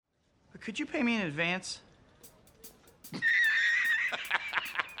Could you pay me in advance?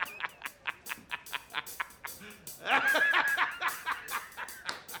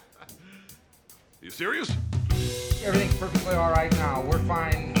 You serious? Everything's perfectly all right now. We're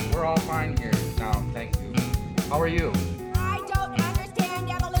fine. We're all fine here now. Thank you. How are you? I don't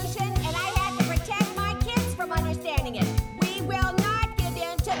understand evolution, and I had to protect my kids from understanding it. We will not give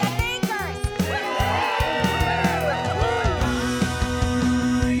in to the thinkers.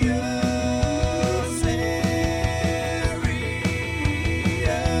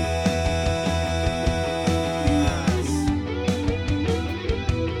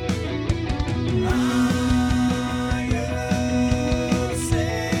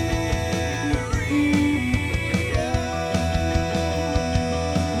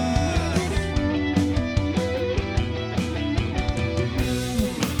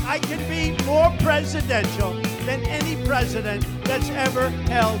 I can be more presidential than any president that's ever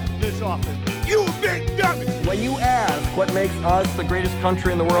held this office. You big dummy! When you ask what makes us the greatest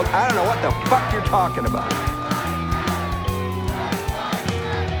country in the world, I don't know what the fuck you're talking about.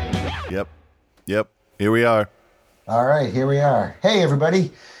 Yep. Here we are. All right, here we are. Hey,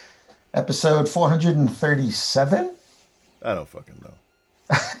 everybody. Episode 437 I don't fucking know.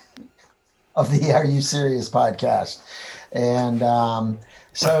 of the Are You Serious podcast. And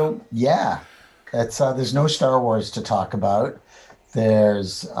so, yeah, it's there's no Star Wars to talk about.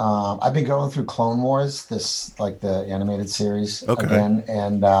 There's I've been going through Clone Wars, this like the animated series again,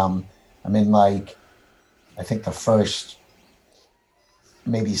 and I'm in like I think the first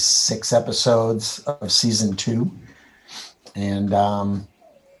maybe 6 episodes of season 2, and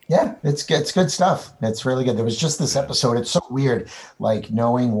yeah, it's good stuff. It's really good. There was just this episode. It's so weird, like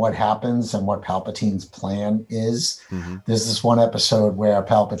knowing what happens and what Palpatine's plan is. Mm-hmm. There's this one episode where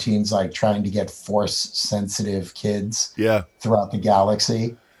Palpatine's like trying to get force-sensitive kids throughout the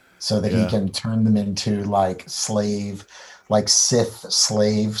galaxy so that he can turn them into like Sith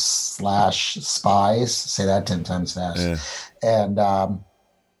slaves / spies. Say that 10 times fast. Yeah. And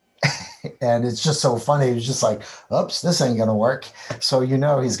and it's just so funny. He's just like, oops, this ain't going to work. So,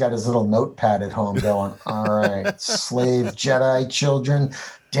 he's got his little notepad at home going, all right, slave Jedi children.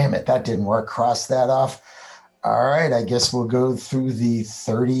 Damn it, that didn't work. Cross that off. All right, I guess we'll go through the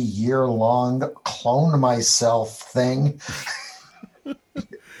 30-year-long clone myself thing.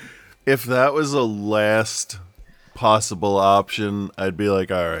 If that was a last possible option, I'd be like,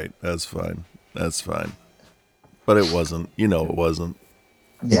 all right, that's fine. But it wasn't. It wasn't.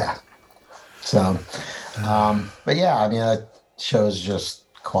 Yeah. So, but yeah, I mean, that show's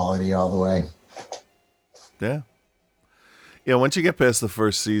just quality all the way. Yeah. Yeah. Once you get past the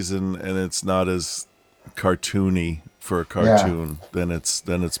first season and it's not as cartoony for a cartoon, then it's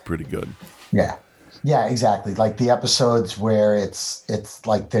pretty good. Yeah. Yeah, exactly. Like the episodes where it's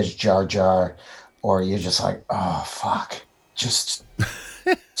like there's Jar Jar, or you're just like, oh, fuck. Just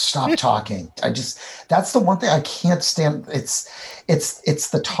stop talking. That's the one thing I can't stand. It's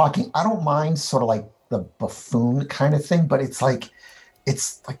the talking. I don't mind sort of like the buffoon kind of thing, but it's like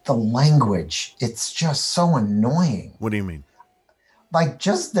the language. It's just so annoying. What do you mean? Like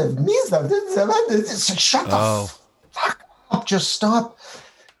just shut the fuck up. Just stop.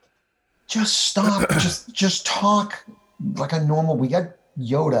 Just talk like a normal. We got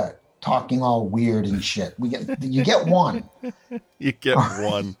Yoda talking all weird and shit. You get one. You get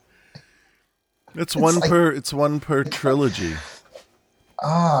one. It's one per trilogy.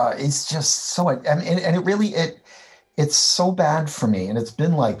 It's just so, and it really, it's so bad for me. And it's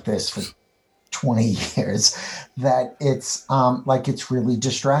been like this for 20 years that it's like, it's really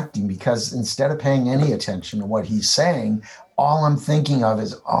distracting because instead of paying any attention to what he's saying, all I'm thinking of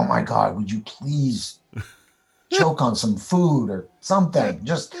is, oh my God, would you please choke on some food or something?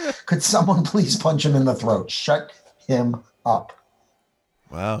 Just could someone please punch him in the throat? Shut him up.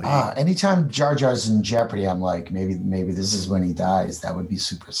 Wow. Anytime Jar Jar's in jeopardy, I'm like, maybe this is when he dies. That would be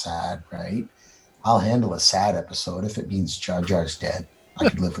super sad, right? I'll handle a sad episode if it means Jar Jar's dead. I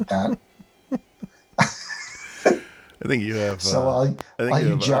could live with that. I think you have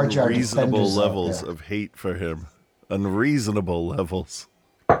unreasonable levels of hate for him. Unreasonable levels.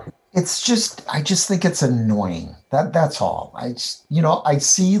 I just think it's annoying. That's all. I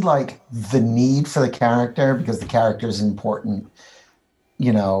see like the need for the character because the character is important,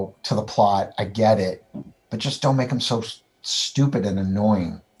 to the plot. I get it, but just don't make him so stupid and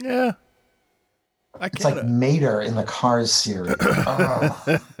annoying. Yeah. It's like Mater in the Cars series.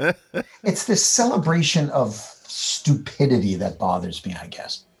 It's this celebration of stupidity that bothers me, I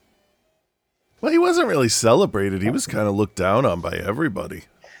guess. Well, he wasn't really celebrated. He was kind of looked down on by everybody.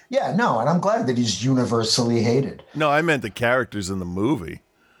 Yeah, no, and I'm glad that he's universally hated. No, I meant the characters in the movie.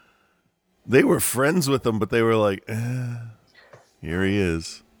 They were friends with him, but they were like, here he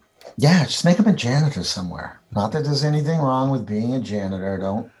is. Yeah, just make him a janitor somewhere. Not that there's anything wrong with being a janitor.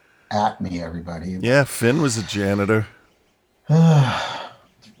 Don't at me, everybody. Yeah, Finn was a janitor.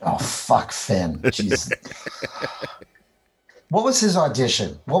 Oh, fuck Finn. Jeez. What was his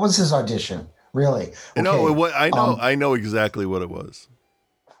audition? Really? Okay. I know exactly what it was.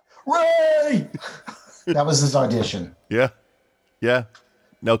 Ray! That was his audition. Yeah.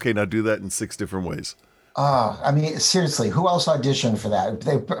 Okay, now do that in 6 different ways. I mean, seriously, who else auditioned for that?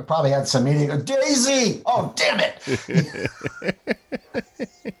 They probably had some meeting. Daisy! Oh, damn it!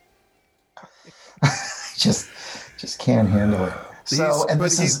 just can't handle it.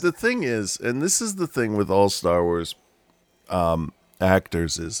 The thing is, and this is the thing with all Star Wars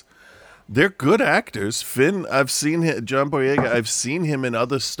actors, is they're good actors. Finn, I've seen him, John Boyega, I've seen him in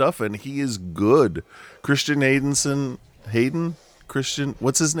other stuff, and he is good. Hayden Christian,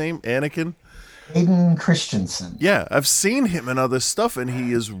 what's his name? Anakin? Hayden Christensen. Yeah, I've seen him in other stuff, and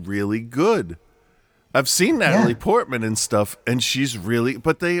he is really good. I've seen Natalie Portman and stuff, and she's really,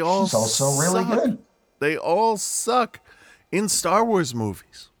 but she's also really good. They all suck in Star Wars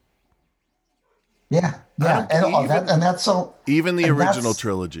movies. Yeah, and that's so. Even the original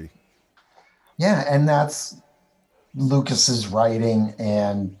trilogy. Yeah, and that's Lucas's writing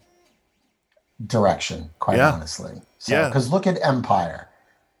and direction, quite honestly. So, because look at Empire.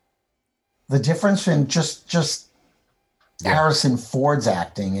 The difference in just Harrison Ford's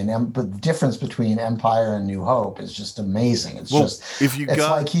acting and the difference between Empire and New Hope is just amazing. It's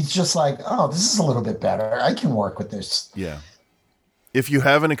like he's just like, oh, this is a little bit better. I can work with this. Yeah. If you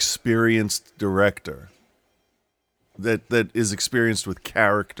have an experienced director that is experienced with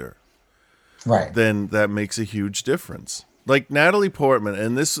character, right, then that makes a huge difference. Like Natalie Portman,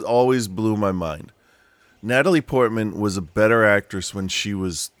 and this always blew my mind. Natalie Portman was a better actress when she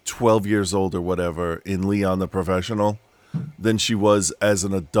was 12 years old or whatever in Leon the Professional than she was as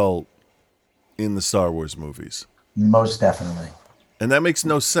an adult in the Star Wars movies. Most definitely. And that makes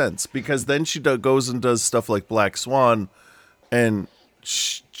no sense because then she goes and does stuff like Black Swan, and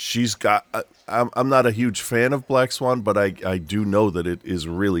she's got... I'm not a huge fan of Black Swan, but I do know that it is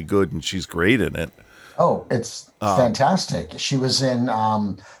really good and she's great in it. Oh, it's fantastic. She was in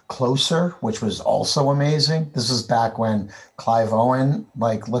Closer, which was also amazing. This is back when Clive Owen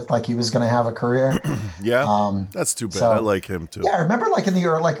looked like he was going to have a career. Yeah, that's too bad. So, I like him too. Yeah, I remember in the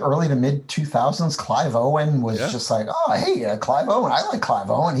early to mid 2000s, Clive Owen was just like, oh, hey, Clive Owen. I like Clive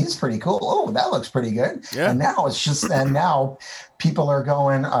Owen. He's pretty cool. Oh, that looks pretty good. Yeah. And now people are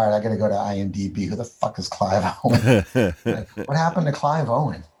going, all right, I got to go to IMDb. Who the fuck is Clive Owen? What happened to Clive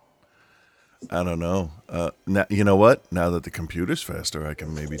Owen? I don't know. Now, you know what? Now that the computer's faster, I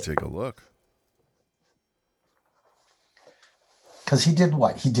can maybe take a look. Because he did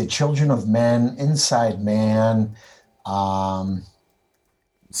what? He did Children of Men, Inside Man.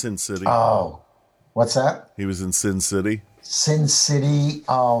 Sin City. Oh, what's that? He was in Sin City. Sin City.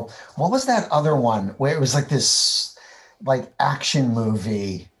 Oh, what was that other one where it was like this action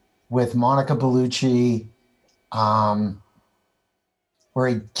movie with Monica Bellucci? Where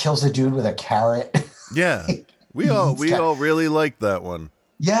he kills a dude with a carrot. Yeah. We all really liked that one.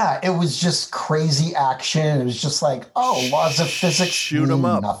 Yeah, it was just crazy action. It was just like, laws of physics. Shoot 'em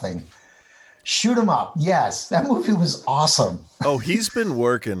up. Nothing. Shoot 'em up. Yes, that movie was awesome. Oh, he's been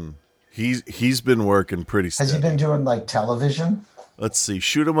working. He's been working pretty steady. Has he been doing television? Let's see.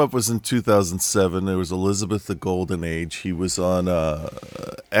 Shoot 'em Up was in 2007. There was Elizabeth the Golden Age. He was on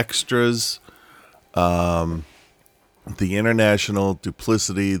Extras. The International,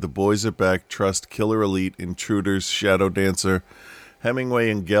 Duplicity, The Boys Are Back, Trust, Killer Elite, Intruders, Shadow Dancer,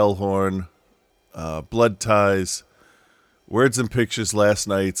 Hemingway and Gellhorn, Blood Ties, Words and Pictures, Last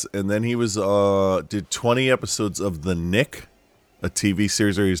Nights, and then he was did 20 episodes of The Nick, a TV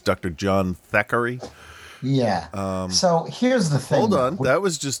series where he's Dr. John Thackeray. Yeah. So here's the thing. Hold on. That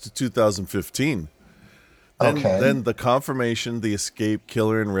was just 2015. Then The Confirmation, The Escape,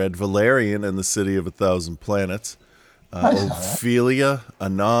 Killer in Red, Valerian, and The City of a Thousand Planets. Ophelia,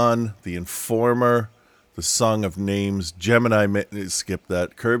 Anon, The Informer, The Song of Names, Gemini, skip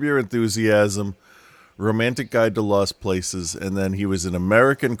that, Curb Your Enthusiasm, Romantic Guide to Lost Places, and then he was in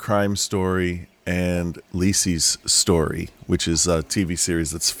American Crime Story and Lisi's Story, which is a TV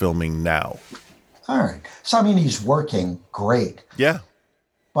series that's filming now. All right. So, I mean, he's working great. Yeah.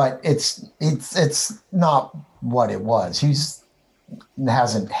 But it's not what it was. He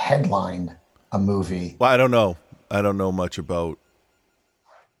hasn't headlined a movie. Well, I don't know. I don't know much about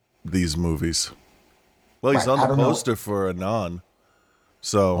these movies. Well, he's on the poster for Anon.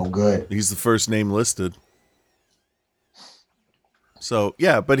 So good. He's the first name listed. So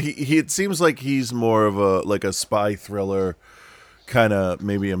yeah, but he it seems like he's more of a spy thriller kind of,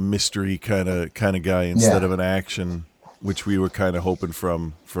 maybe a mystery kind of guy instead of an action, which we were kind of hoping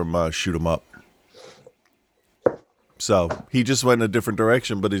from Shoot 'Em Up. So he just went in a different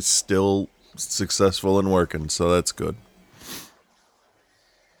direction, but he's still successful and working, so that's good.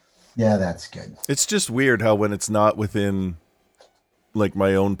 Yeah, that's good. It's just weird how when it's not within like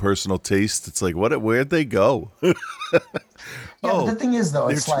my own personal taste, it's like, where'd they go? But the thing is, though,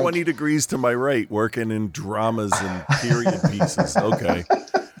 they're it's 20 like, degrees to my right, working in dramas and period pieces. Okay.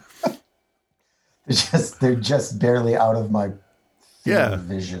 they're just barely out of my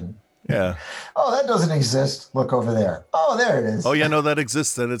vision. Yeah. Oh, that doesn't exist. Look over there. Oh, there it is. Oh, yeah, no, that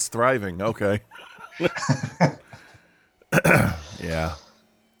exists and it's thriving. Okay. Yeah.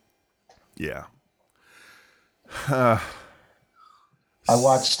 Yeah. I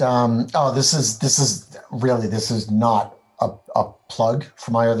watched. This is not a plug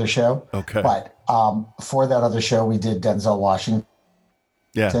for my other show. Okay. But for that other show, we did Denzel Washington.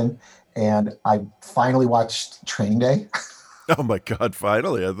 Yeah. And I finally watched Training Day. Oh my God!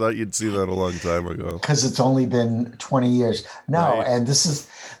 Finally, I thought you'd see that a long time ago. Because it's only been 20 years. No, right. And this is.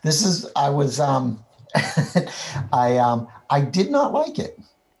 I was. I did not like it.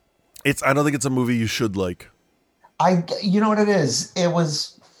 I don't think it's a movie you should like. You know what it is? It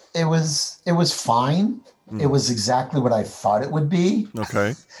was fine. It was exactly what I thought it would be.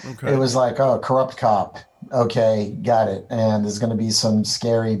 Okay. It was like, oh, corrupt cop. Okay, got it. And there's going to be some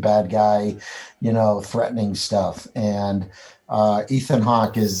scary bad guy, threatening stuff. And Ethan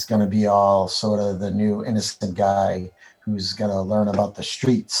Hawke is going to be all sort of the new innocent guy who's going to learn about the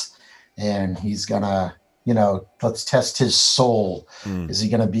streets. And he's going to, let's test his soul. Is he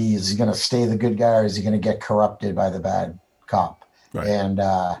going to stay the good guy, or is he going to get corrupted by the bad cop? Right. And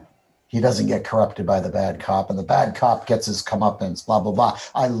he doesn't get corrupted by the bad cop, and the bad cop gets his comeuppance, blah, blah, blah.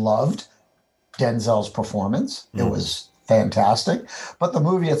 I loved Denzel's performance. It was fantastic. But the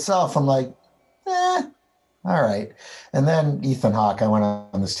movie itself, I'm like, all right. And then Ethan Hawke, I went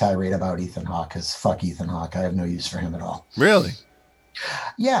on this tirade about Ethan Hawke because fuck Ethan Hawke. I have no use for him at all. Really?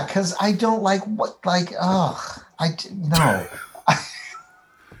 Yeah, because I don't like no.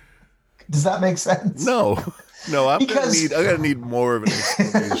 Does that make sense? No, I'm gonna need more of an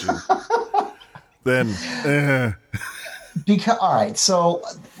explanation. Then, because all right, so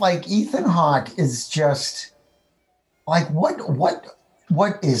like Ethan Hawke is just like what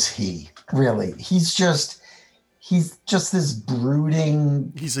is he really? He's just this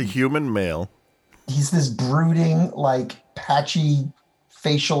brooding. He's a human male. He's this brooding, like patchy,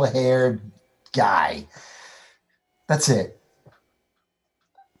 facial haired guy. That's it.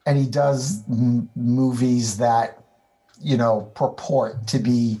 And he does movies that, purport to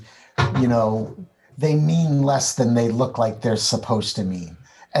be, they mean less than they look like they're supposed to mean.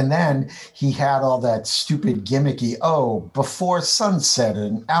 And then he had all that stupid gimmicky, before sunset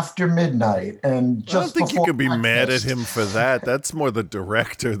and after midnight. And just I don't think you could be breakfast. mad at him for that. That's more the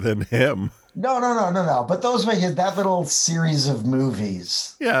director than him. No. But those were that little series of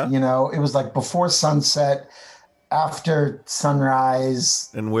movies. Yeah. It was like Before Sunset, After Sunrise.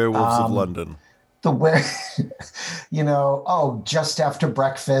 And Werewolves of London. Just After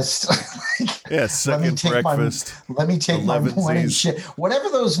Breakfast. Second Breakfast. Let me take my morning shit. Whatever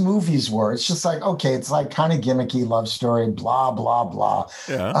those movies were, it's just like, okay, it's like kind of gimmicky love story, blah, blah, blah.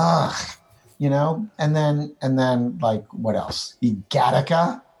 Yeah. And then like, what else?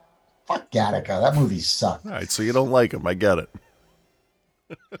 Gattaca? Fuck Gattaca. That movie sucked. All right, so you don't like him. I get it.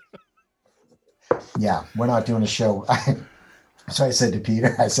 Yeah, we're not doing a show. So I said to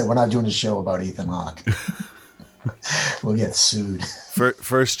Peter, we're not doing a show about Ethan Hawke. We'll get sued.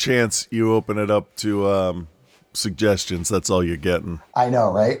 First chance you open it up to suggestions, that's all you're getting. I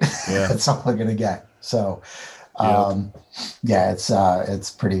know, right? Yeah. That's all we're going to get. So,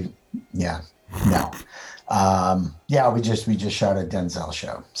 it's pretty, no. We just shot a Denzel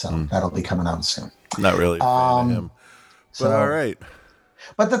show, so that'll be coming out soon. Not really a fan of him, but all right.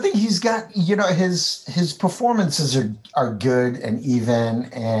 But the thing he's got, his performances are good and even,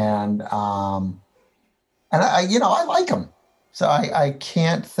 and I like him. So I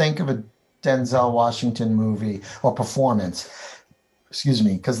can't think of a Denzel Washington movie or performance. Excuse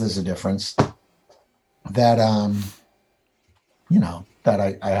me, because there's a difference that that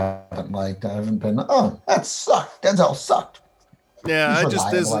I haven't liked. I haven't been. Oh, that sucked. Denzel sucked. Yeah, I've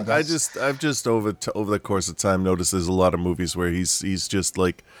just over the course of time noticed there's a lot of movies where he's just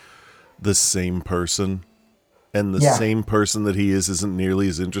like the same person, and the same person that he isn't nearly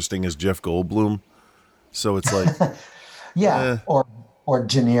as interesting as Jeff Goldblum. So it's like, or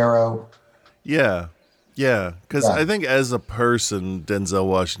De Niro. Yeah, Yeah, because I think as a person, Denzel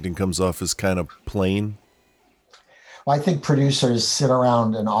Washington comes off as kind of plain. Well, I think producers sit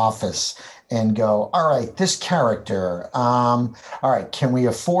around an office and go, all right, this character, all right, can we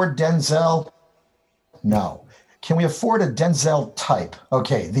afford Denzel? No. Can we afford a Denzel type?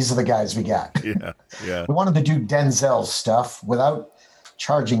 Okay, these are the guys we got. Yeah. We wanted to do Denzel stuff without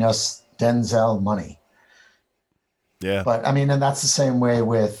charging us Denzel money. Yeah. But I mean, and that's the same way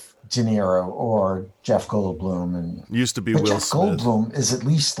with De Niro or Jeff Goldblum. And used to be but Will Jeff Smith. Goldblum is at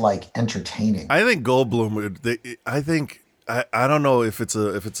least like entertaining. I think Goldblum would. I don't know if it's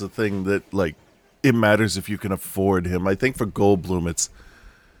a thing that like it matters if you can afford him. I think for Goldblum, it's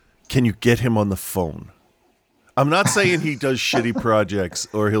can you get him on the phone? I'm not saying he does shitty projects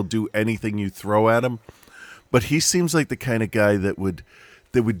or he'll do anything you throw at him, but he seems like the kind of guy that would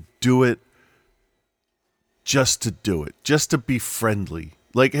do it just to do it, just to be friendly.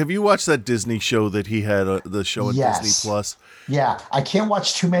 Like, have you watched that Disney show that he had, the show on Disney Plus? Yeah, I can't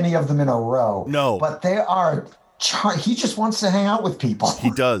watch too many of them in a row. No, but they are. He just wants to hang out with people.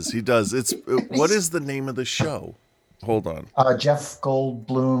 He does. It's what is the name of the show? Hold on. Jeff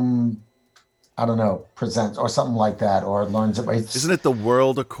Goldblum. I don't know, presents or something like that, or learns about. Isn't it The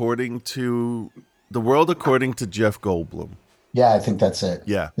World According to Jeff Goldblum? Yeah, I think that's it.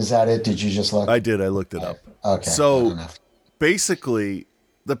 Yeah. Is that it? Did you just look? I did. I looked it up. Okay. So basically,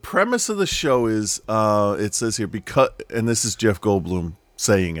 the premise of the show is, it says here, and this is Jeff Goldblum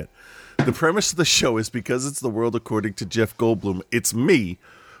saying it. The premise of the show is because it's The World According to Jeff Goldblum, it's me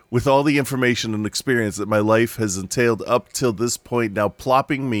with all the information and experience that my life has entailed up till this point. Now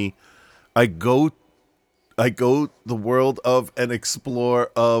plopping me, I go the world of and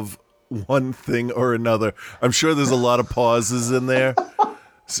explore of one thing or another. I'm sure there's a lot of pauses in there.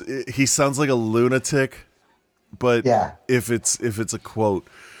 He sounds like a lunatic, but if it's a quote,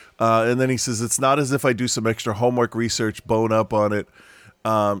 and then he says it's not as if I do some extra homework research, bone up on it,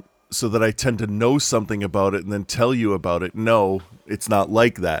 so that I tend to know something about it and then tell you about it. No, it's not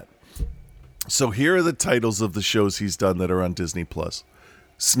like that. So here are the titles of the shows he's done that are on Disney Plus: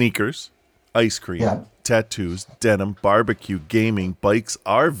 Sneakers, Ice Cream, Tattoos, Denim, Barbecue, Gaming, Bikes,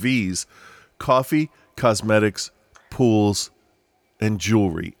 RVs, Coffee, Cosmetics, Pools, and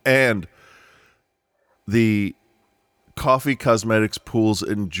Jewelry. And the Coffee, Cosmetics, Pools,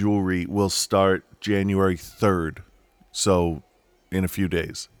 and Jewelry will start January 3rd. So in a few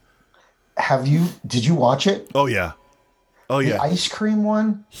days. Did you watch it? Oh, yeah. The ice cream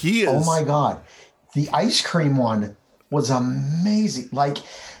one? He is. Oh, my God. The ice cream one was amazing. Like,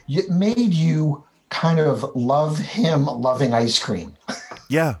 it made you kind of love him loving ice cream.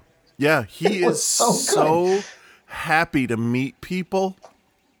 Yeah. He is so happy to meet people.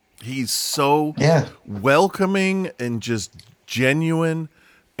 He's so welcoming and just genuine.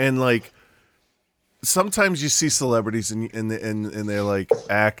 And like, sometimes you see celebrities and they're like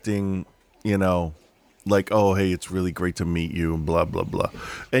acting, like, oh, hey, it's really great to meet you and blah, blah, blah.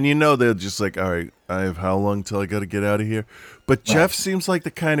 And they're just like, all right, I have how long till I got to get out of here? But Jeff seems like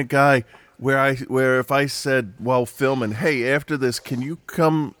the kind of guy where if I said while filming, hey, after this, can you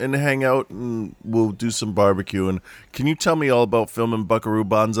come and hang out and we'll do some barbecue? And can you tell me all about filming Buckaroo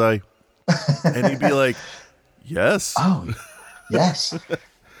Banzai? And he'd be like, yes. Oh, yes.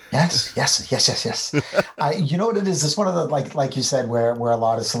 Yes. You know what it is? It's one of the, like you said, where a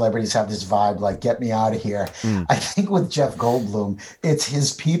lot of celebrities have this vibe, like, get me out of here. I think with Jeff Goldblum, it's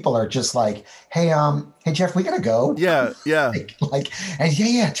his people are just like, hey, Jeff, we gotta go. Yeah.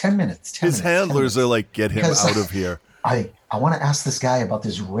 And 10 minutes. His handlers are like, get him out of here. I want to ask this guy about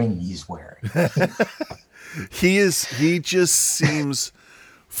this ring he's wearing. He just seems,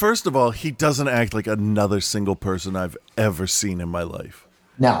 first of all, he doesn't act like another single person I've ever seen in my life.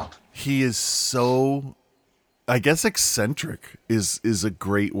 No. He is so, I guess eccentric is a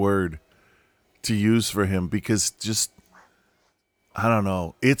great word to use for him, because just, I don't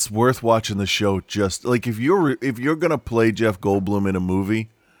know, it's worth watching the show. Just like if you're going to play Jeff Goldblum in a movie,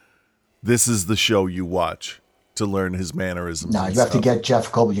 this is the show you watch to learn his mannerisms. No, you have to get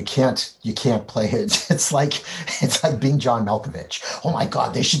Jeff Goldblum. You can't play it. It's like being John Malkovich. Oh my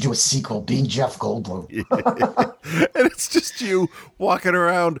God, they should do a sequel being Jeff Goldblum. And it's just you walking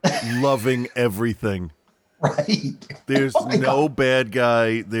around loving everything. Right. There's no bad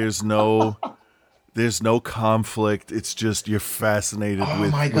guy. There's no conflict. It's just you're fascinated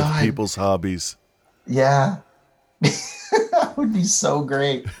with people's hobbies. Yeah. That would be so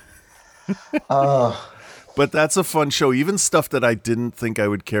great. But that's a fun show. Even stuff that I didn't think I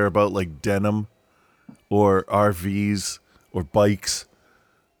would care about, like denim or RVs or bikes.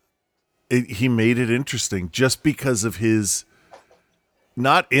 He made it interesting just because of his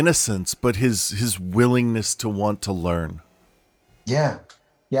not innocence, but his willingness to want to learn. Yeah.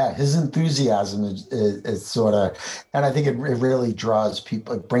 Yeah, his enthusiasm is sort of, and I think it really draws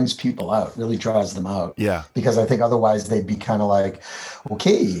people, it brings people out, really draws them out. Yeah. Because I think otherwise they'd be kind of like,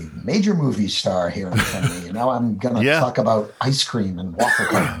 okay, major movie star here in front of me. You know, I'm going to talk about ice cream and waffle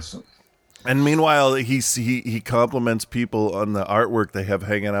cones. And meanwhile, he compliments people on the artwork they have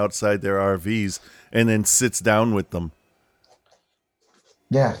hanging outside their RVs and then sits down with them.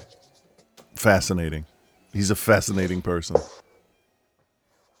 Yeah. Fascinating. He's a fascinating person.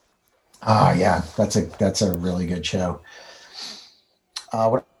 Oh yeah, that's a really good show.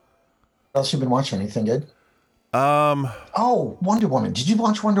 What else you been watching? Anything good? Oh, Wonder Woman. Did you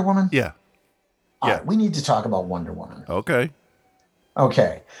watch Wonder Woman? Yeah. Yeah. Right, we need to talk about Wonder Woman. Okay.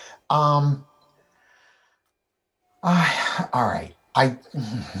 Okay. All right. I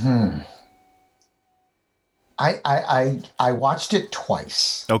watched it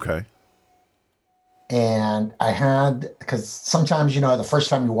twice. Okay. And I had, because sometimes, the first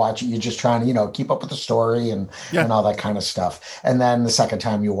time you watch it, you're just trying to, keep up with the story and all that kind of stuff. And then the second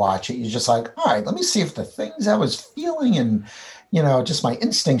time you watch it, you're just like, all right, let me see if the things I was feeling and, just my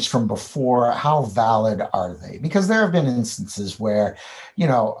instincts from before, how valid are they? Because there have been instances where,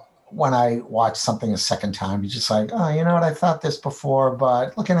 when I watch something a second time, you're just like, oh, you know what? I thought this before,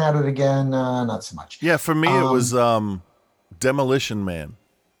 but looking at it again, not so much. Yeah, for me, it was Demolition Man.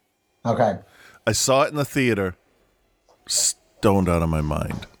 Okay. I saw it in the theater, stoned out of my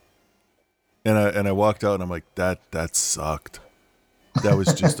mind. And I walked out and I'm like, that sucked. That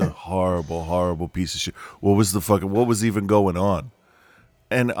was just a horrible, horrible piece of shit. What was even going on?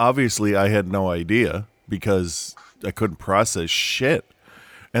 And obviously I had no idea because I couldn't process shit.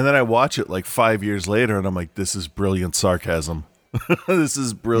 And then I watch it like 5 years later and I'm like, this is brilliant sarcasm. This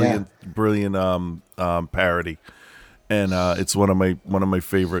is brilliant parody. And it's one of my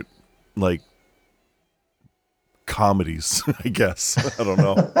favorite like comedies, I guess. I don't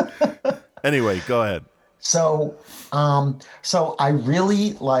know. Anyway, go ahead. So I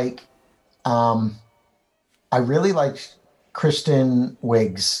really like Kristen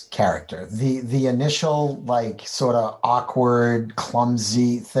Wiig's character. The initial like sort of awkward,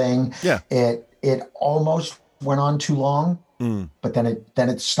 clumsy thing. Yeah. It almost went on too long. But then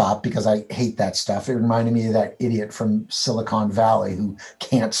it stopped because I hate that stuff. It reminded me of that idiot from Silicon Valley who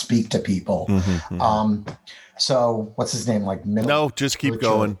can't speak to people. So what's his name? Like no, just keep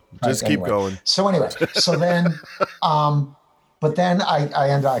going. Just keep going. So anyway, but then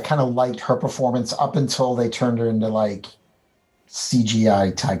I kind of liked her performance up until they turned her into like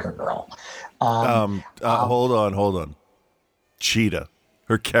CGI Tiger Girl. Hold on. Cheetah.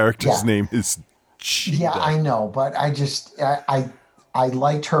 Her character's name is Cheetah. Yeah, I know, but I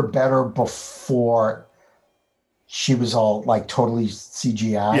liked her better before she was all like totally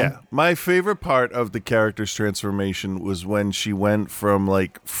CGI. Yeah. My favorite part of the character's transformation was when she went from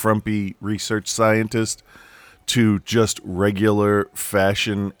like frumpy research scientist to just regular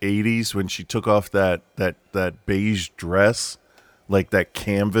fashion 80s when she took off that beige dress, like that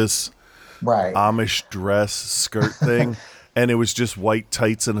canvas Amish dress skirt thing. And it was just white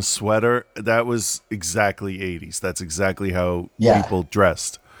tights and a sweater. That was exactly 80s. That's exactly how people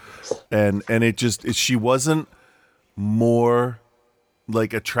dressed. And she wasn't more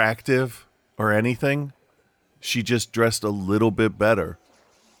like attractive or anything. She just dressed a little bit better.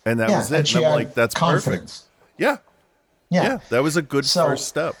 And that was it. And I'm like, that's confidence. Perfect. Yeah. That was a good first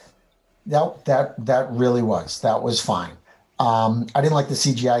step. That really was. That was fine. I didn't like the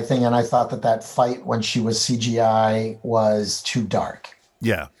CGI thing, and I thought that fight when she was CGI was too dark.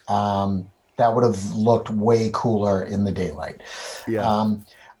 Yeah. That would have looked way cooler in the daylight. Yeah.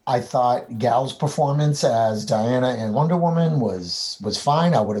 I thought Gal's performance as Diana in Wonder Woman was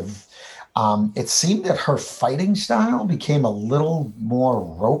fine. I would have. It seemed that her fighting style became a little more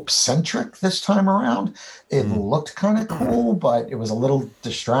rope-centric this time around. It looked kind of cool, but it was a little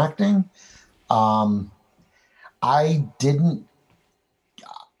distracting. I didn't.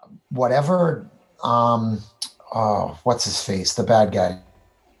 Whatever. What's his face? The bad guy.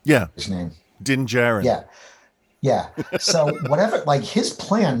 Yeah. His name. Din Djarin. Yeah. So whatever, like his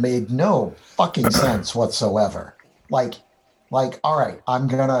plan made no fucking sense whatsoever. Like, all right, I'm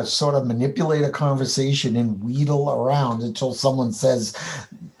going to sort of manipulate a conversation and wheedle around until someone says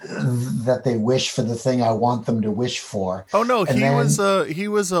that they wish for the thing I want them to wish for. Oh no, he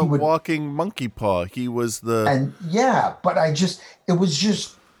was a walking monkey paw. He was the. And yeah, but it was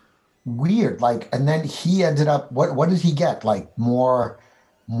just weird. Like, and then he ended up, what did he get? Like more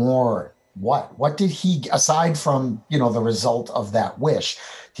what did he, aside from, the result of that wish,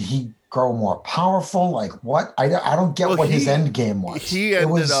 did he grow more powerful? Like what? I don't get what his end game was. He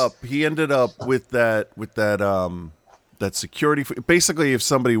ended up with that security. Basically, if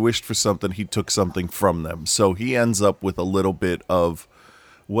somebody wished for something, he took something from them. So he ends up with a little bit of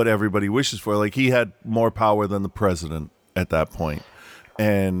what everybody wishes for. Like he had more power than the president at that point,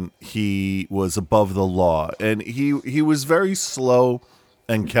 and he was above the law, and he was very slow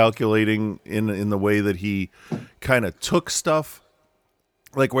and calculating in the way that he kind of took stuff.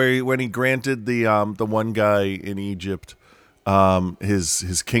 Like when he granted the one guy in Egypt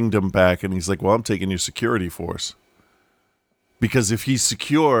his kingdom back, and he's like, well, I'm taking your security force, because if he's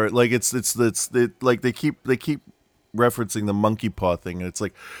secure, like it's like they keep referencing the monkey paw thing, and it's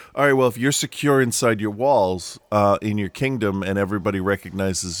like, all right, well, if you're secure inside your walls in your kingdom and everybody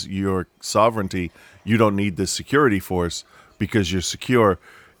recognizes your sovereignty, you don't need this security force because you're secure.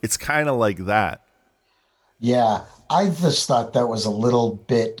 It's kind of like that. Yeah, I just thought that was a little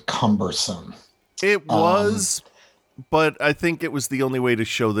bit cumbersome. It was, but I think it was the only way to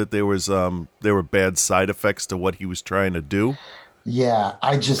show that there were bad side effects to what he was trying to do. Yeah,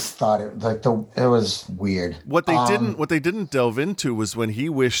 I just thought it was weird. What they didn't delve into was when he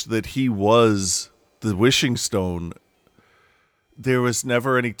wished that he was the wishing stone. There was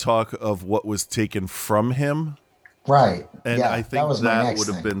never any talk of what was taken from him. Right. And yeah, I think that would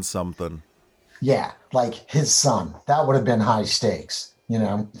have been something. Yeah, like his son. That would have been high stakes, you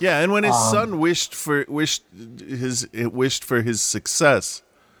know. Yeah, and when his son wished for his success,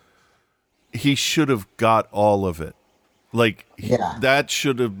 he should have got all of it. Like that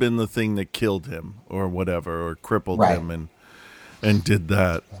should have been the thing that killed him or whatever, or crippled him and did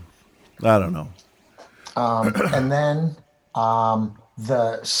that. I don't know. And then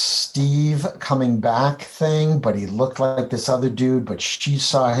the Steve coming back thing, but he looked like this other dude, but she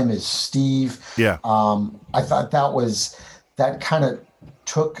saw him as Steve. Yeah. I thought that kind of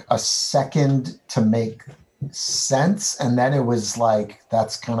took a second to make sense. And then it was like,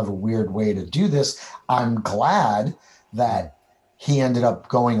 that's kind of a weird way to do this. I'm glad that he ended up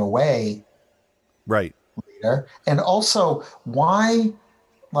going away. Right. Later. And also, why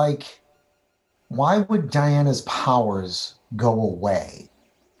would Diana's powers go away?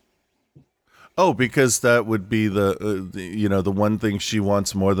 Oh, because that would be the one thing she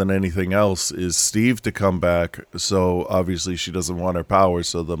wants more than anything else is Steve to come back. So obviously she doesn't want her powers,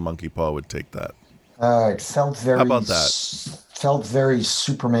 so the monkey paw would take that. It felt very. How about that? Felt very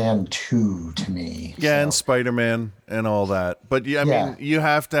Superman 2 to me. Yeah, so. And Spider-Man and all that. But I mean, you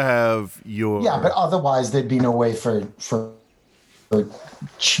have to have your. Yeah, but otherwise there'd be no way for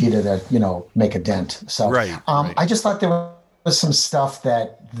Cheetah to make a dent. So right. I just thought there was some stuff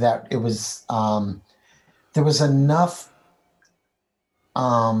that it was there was enough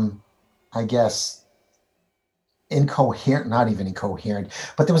I guess not even incoherent,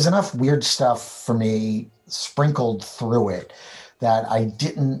 but there was enough weird stuff for me sprinkled through it that I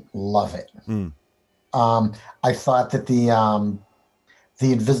didn't love it. I thought that the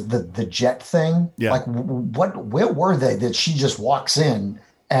jet thing, like where were they that she just walks in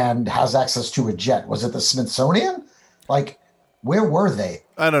and has access to a jet? Was it the Smithsonian? Like, where were they?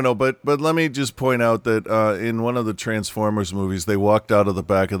 I don't know, but let me just point out that in one of the Transformers movies, they walked out of the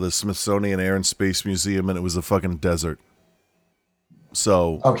back of the Smithsonian Air and Space Museum and it was a fucking desert.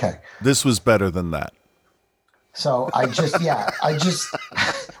 So this was better than that. So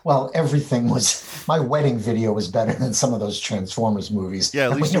well, everything was, my wedding video was better than some of those Transformers movies. Yeah,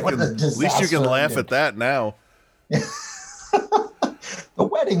 at least you can laugh at that now. The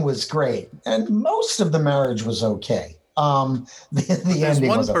wedding was great, and most of the marriage was okay. The ending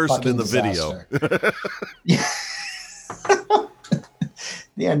was a fucking disaster. Yeah.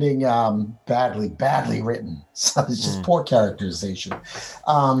 The ending, badly written. So it's just poor characterization.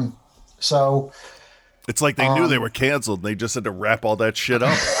 So it's like they knew they were canceled. And they just had to wrap all that shit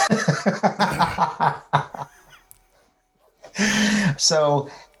up. So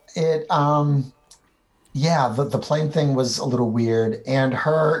it, the plane thing was a little weird, and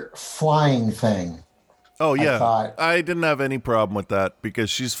her flying thing. Oh yeah, I didn't have any problem with that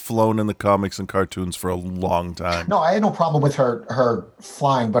because she's flown in the comics and cartoons for a long time. No, I had no problem with her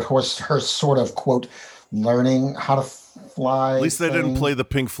flying, but her sort of quote learning how to fly. At least they didn't play the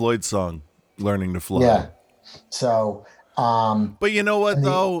Pink Floyd song "Learning to Fly." Yeah. So, but you know what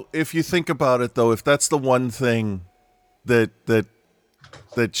though? If you think about it though, if that's the one thing that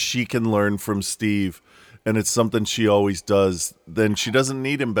she can learn from Steve, and it's something she always does, then she doesn't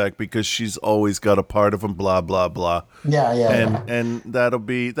need him back because she's always got a part of him, blah, blah, blah. Yeah. And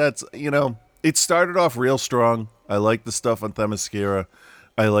that's, it started off real strong. I like the stuff on Themyscira.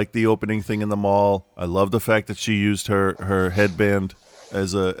 I like the opening thing in the mall. I love the fact that she used her headband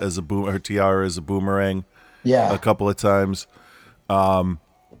as a boom, her tiara as a boomerang. Yeah. A couple of times.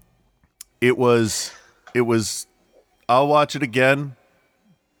 It was. I'll watch it again.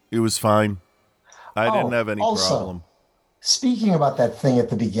 It was fine. I didn't have any problem. Speaking about that thing at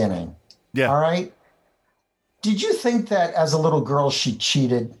the beginning. Yeah. All right. Did you think that as a little girl she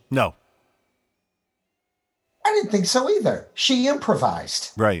cheated? No. I didn't think so either. She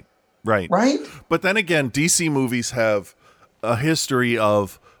improvised. Right. Right? But then again, DC movies have a history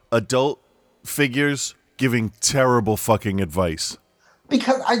of adult figures giving terrible fucking advice.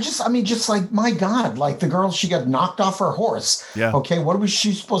 Because just like, my God, like the girl, she got knocked off her horse. Yeah. Okay, what was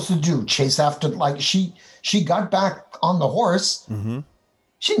she supposed to do? Chase after, like, she got back on the horse. Mm-hmm.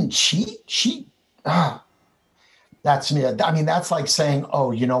 She didn't cheat. That's me. I mean, that's like saying,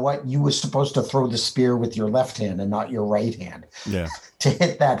 oh, you know what? You were supposed to throw the spear with your left hand and not your right hand. Yeah. To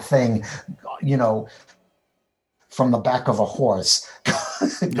hit that thing, from the back of a horse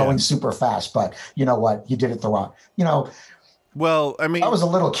going super fast. But you know what? You did it the wrong, Well, I mean, if I was a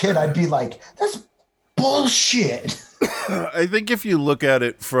little kid, I'd be like, that's bullshit. I think if you look at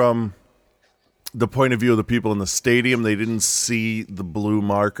it from the point of view of the people in the stadium, they didn't see the blue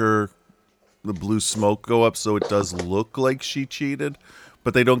marker, the blue smoke go up, so it does look like she cheated,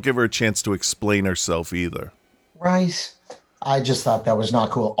 but they don't give her a chance to explain herself either. Right. I just thought that was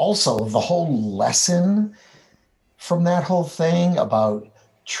not cool. Also, the whole lesson from that whole thing about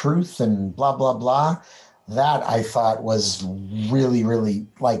truth and blah, blah, blah, that I thought was really, really,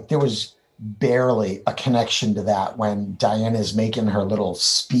 like, there was barely a connection to that when Diana is making her little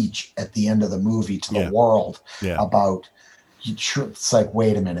speech at the end of the movie to the world about truth. It's like,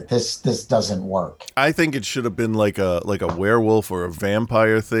 wait a minute, this doesn't work. I think it should have been like a werewolf or a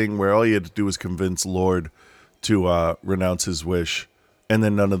vampire thing where all you had to do was convince Lord to renounce his wish, and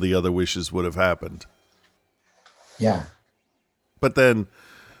then none of the other wishes would have happened. Yeah. But then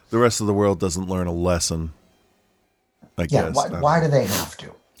the rest of the world doesn't learn a lesson, I guess. Why do they have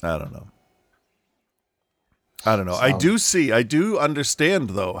to? I don't know. So, I do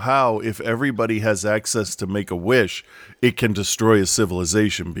understand, though, how if everybody has access to make a wish, it can destroy a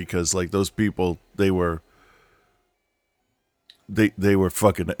civilization because, like, those people, they were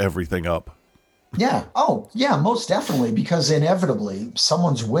fucking everything up. Yeah. Oh, yeah, most definitely, because inevitably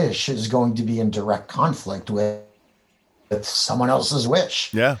someone's wish is going to be in direct conflict with someone else's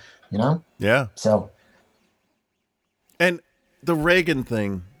wish. Yeah. Yeah. So. And the Reagan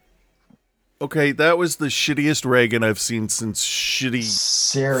thing. Okay, that was the shittiest Reagan I've seen since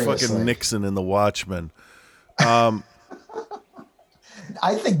Seriously. Fucking Nixon in The Watchmen.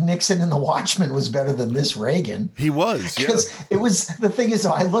 I think Nixon in The Watchmen was better than this Reagan. He was, because it was, the thing is,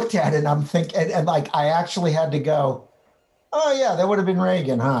 I looked at it and I'm thinking, and like, I actually had to go, oh yeah, that would have been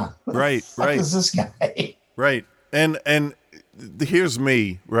Reagan, huh? Right. What is this guy? Right. And here's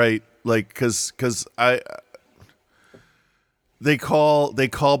me, right? Like, cause they call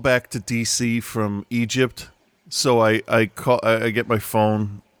back to DC from Egypt. So I get my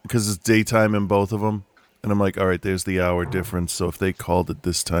phone because it's daytime in both of them. And I'm like, all right, there's the hour difference. So if they called it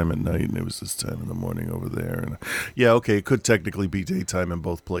this time at night and it was this time in the morning over there. And yeah, okay, it could technically be daytime in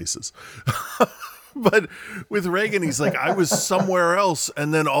both places. But with Reagan, he's like, I was somewhere else.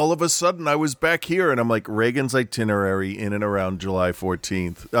 And then all of a sudden I was back here. And I'm like, Reagan's itinerary in and around July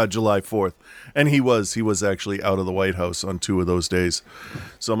 4th. And he was actually out of the White House on 2 of those days.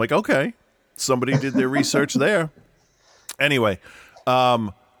 So I'm like, okay, somebody did their research there. Anyway.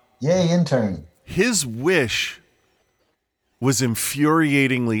 Yay, intern. His wish was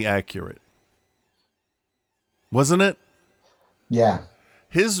infuriatingly accurate. Wasn't it? Yeah.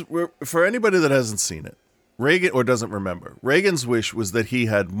 For anybody that hasn't seen it, Reagan, or doesn't remember, Reagan's wish was that he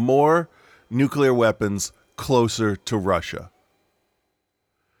had more nuclear weapons closer to Russia.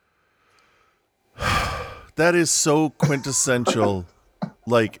 That is so quintessential,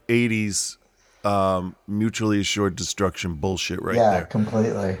 like 80s mutually assured destruction bullshit right there. Yeah,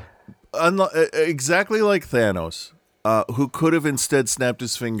 completely. Exactly like Thanos, who could have instead snapped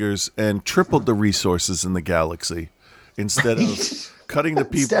his fingers and tripled the resources in the galaxy instead of cutting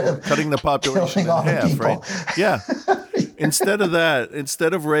the population in half, right? Yeah. Instead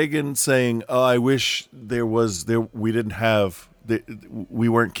of Reagan saying, "Oh, I wish we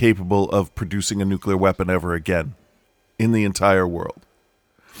weren't capable of producing a nuclear weapon ever again in the entire world."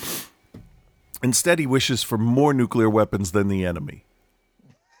 Instead, he wishes for more nuclear weapons than the enemy.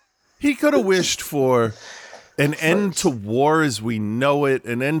 He could have wished for an end to war as we know it,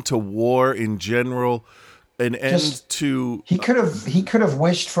 an end to war in general, an end to. He could have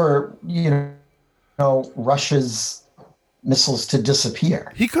wished for Russia's missiles to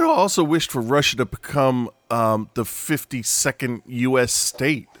disappear. He could have also wished for Russia to become the 52nd U.S.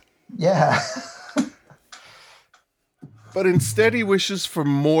 state. Yeah. But instead he wishes for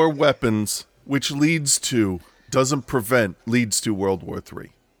more weapons, which leads to World War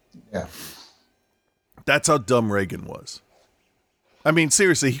III. Yeah. That's how dumb Reagan was. I mean,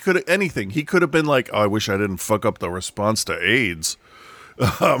 seriously, he could have anything. He could have been like, oh, I wish I didn't fuck up the response to AIDS.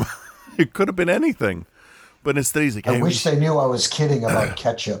 It could have been anything. But instead he's like, I wish they knew I was kidding about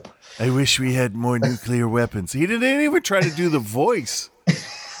ketchup. I wish we had more nuclear weapons. He didn't even try to do the voice.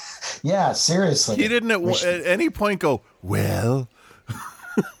 Yeah, seriously. He didn't at any point go, well.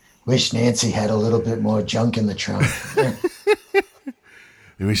 Wish Nancy had a little bit more junk in the trunk. I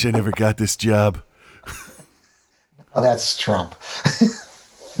wish I never got this job. Oh, that's Trump.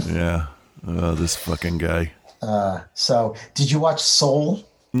 Yeah. Oh, this fucking guy. So, did you watch Soul?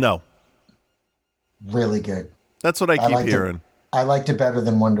 No. Really good. That's what I keep hearing. I liked it better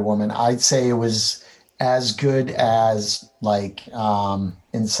than Wonder Woman. I'd say it was as good as like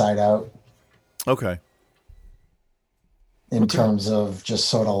Inside Out. Okay. In terms of just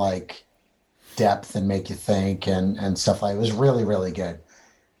sort of like depth and make you think and stuff like it was really, really good.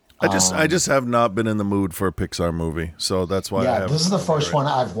 I just have not been in the mood for a Pixar movie, so that's why. Yeah, this is the first one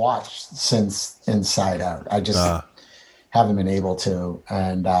I've watched since Inside Out. I just haven't been able to,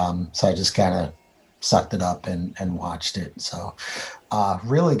 and so I just kind of sucked it up and watched it. So,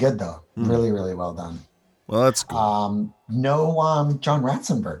 really good though, really, really well done. Well, that's cool. No, John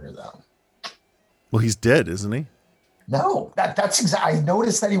Ratzenberger though. Well, he's dead, isn't he? No, that's exactly. I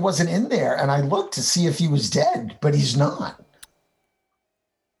noticed that he wasn't in there, and I looked to see if he was dead, but he's not.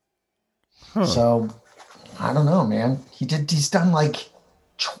 Huh. So, I don't know, man. He's done like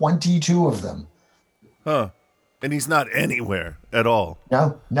 22 of them. Huh. And he's not anywhere at all.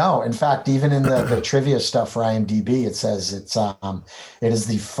 No. In fact, even in the trivia stuff for IMDb, it says it is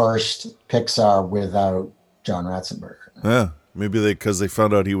the first Pixar without John Ratzenberger. Yeah, maybe because they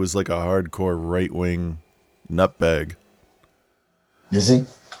found out he was like a hardcore right-wing nutbag. Is he?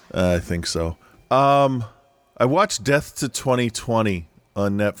 I think so. I watched Death to 2020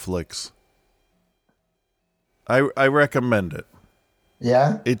 on Netflix. I recommend it.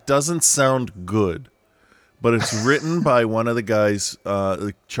 Yeah? It doesn't sound good, but it's written by one of the guys,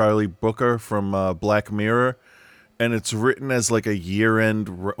 Charlie Brooker from Black Mirror, and it's written as like a year-end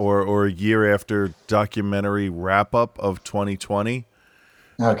or a year after documentary wrap-up of 2020.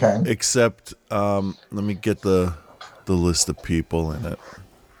 Okay. Except, let me get the list of people in it.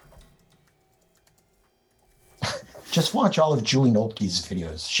 Just watch all of Julie Nolke's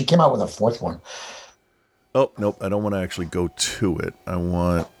videos. She came out with a fourth one. Oh, nope. I don't want to actually go to it. I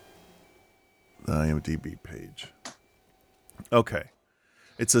want the IMDb page. Okay.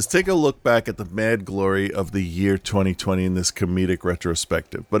 It says, take a look back at the mad glory of the year 2020 in this comedic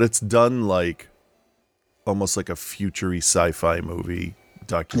retrospective. But it's done like almost like a future-y sci-fi movie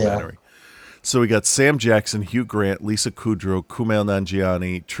documentary. Yeah. So we got Sam Jackson, Hugh Grant, Lisa Kudrow, Kumail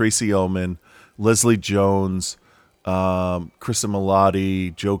Nanjiani, Tracy Ullman, Leslie Jones, Kristen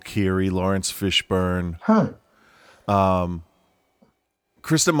Milotti, Joe Keery, Lawrence Fishburne.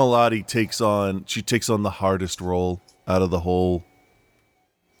 Kristen Milotti takes on the hardest role out of the whole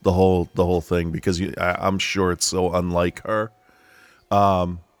thing because I'm sure it's so unlike her.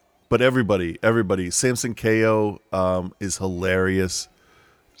 But everybody, Samson Kayo is hilarious.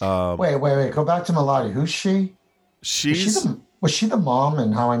 Wait. Go back to Milotti. Who's she? Was she the mom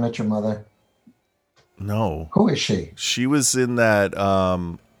in How I Met Your Mother? No. Who is she? She was in that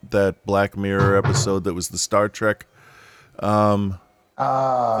Black Mirror episode that was the Star Trek thing.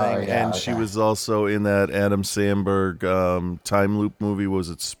 Yeah, and she was also in that Adam Sandberg time loop movie. Was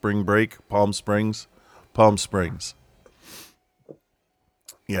it Spring Break? Palm Springs? Palm Springs.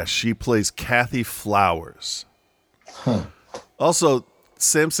 Yeah, she plays Kathy Flowers. Huh. Also,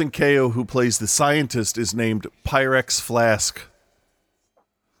 Samson Kayo, who plays the scientist, is named Pyrex Flask.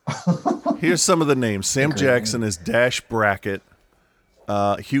 Here's some of the names. Sam Jackson is Dash Brackett.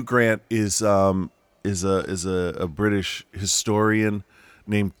 Hugh Grant is a British historian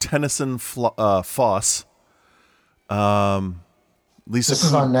named Tennyson Foss. This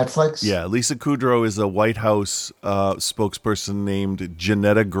is on Netflix? Yeah, Lisa Kudrow is a White House spokesperson named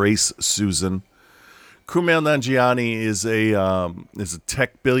Janetta Grace Susan. Kumail Nanjiani is a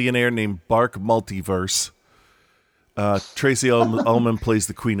tech billionaire named Bark Multiverse. Tracy Ullman plays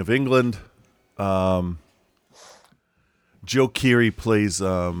the Queen of England. Joe Keery plays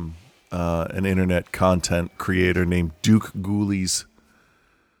an internet content creator named Duke Goolies.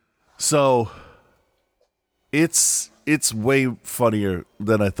 So it's way funnier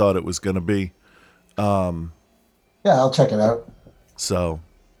than I thought it was going to be. Yeah, I'll check it out. So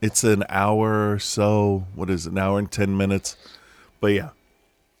it's an hour or so. What is it? An hour and 10 minutes. But yeah.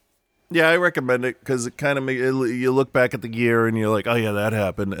 Yeah, I recommend it because it kind of you look back at the year and you're like, oh yeah, that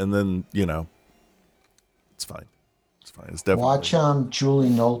happened. And then, it's fine. It's fine. It's definitely. Watch Julie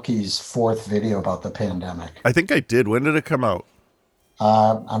Nolke's 4th video about the pandemic. I think I did. When did it come out?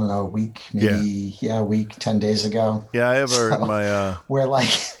 I don't know, a week, maybe, a week, 10 days ago. Yeah, I have her in my...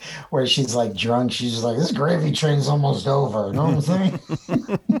 Where she's like drunk, she's just like, this gravy train's almost over. You know what I'm saying?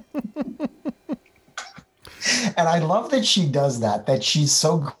 And I love that she does that she's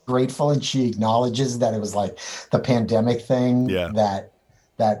so grateful and she acknowledges that it was like the pandemic thing that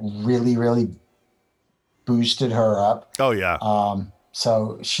really, really boosted her up. Oh, yeah.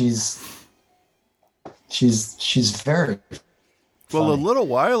 So she's very well, funny. A little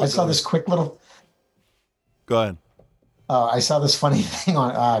while ago. I saw this quick little. Go ahead. I saw this funny thing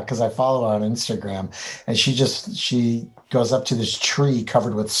on because I follow her on Instagram, and she goes up to this tree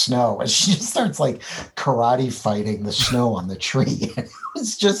covered with snow, and she just starts like karate fighting the snow on the tree. And it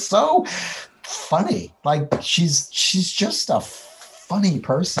was just so funny. Like she's just a funny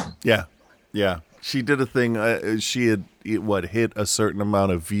person. Yeah, yeah. She did a thing. She had hit a certain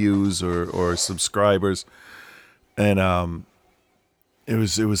amount of views or subscribers, and it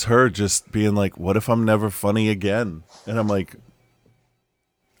was her just being like, what if I'm never funny again? And I'm like,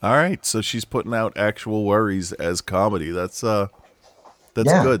 all right, so she's putting out actual worries as comedy. That's good.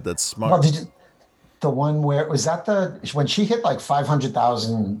 That's smart. Well, the one where was that when she hit like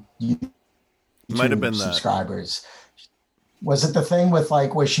 500,000 might have been subscribers? Was it the thing with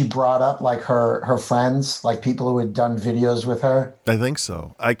like where she brought up like her friends, like people who had done videos with her? I think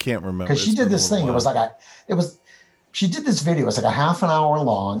so. I can't remember because she did this thing. It was like she did this video. It was like a half an hour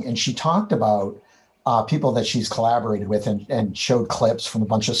long, and she talked about people that she's collaborated with and showed clips from a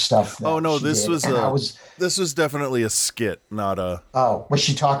bunch of stuff. Oh no, this was definitely a skit, not a. Oh, was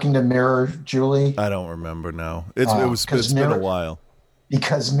she talking to Mirror Julie? I don't remember now. It's been a while.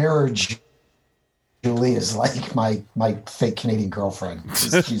 Because Mirror Julie is like my fake Canadian girlfriend.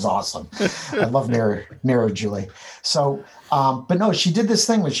 She's awesome. I love Mirror Julie. So, but no, she did this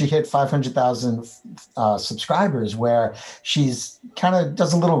thing when she hit 500,000 subscribers, where she's kind of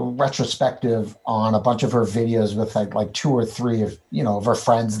does a little retrospective on a bunch of her videos with like 2 or 3 of her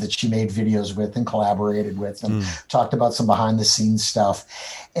friends that she made videos with and collaborated with, and talked about some behind the scenes stuff.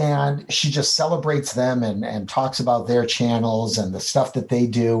 And she just celebrates them and talks about their channels and the stuff that they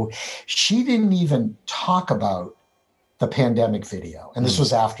do. She didn't even talk about the pandemic video. And this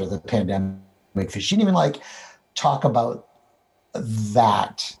was after the pandemic video. She didn't even talk about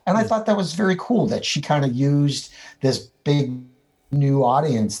that. And I thought that was very cool that she kind of used this big new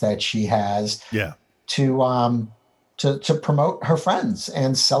audience that she has to promote her friends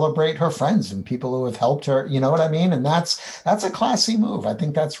and celebrate her friends and people who have helped her, you know what I mean? And that's a classy move. I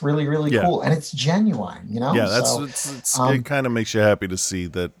think that's really, really cool. And it's genuine, Yeah, it kind of makes you happy to see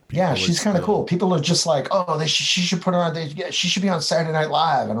that. Yeah, she's kind of cool. People are just like, oh, she should put her on, she should be on Saturday Night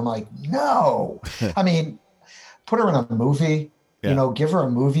Live. And I'm like, no. I mean, put her in a movie, give her a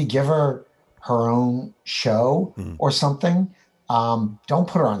movie, give her her own show or something. Don't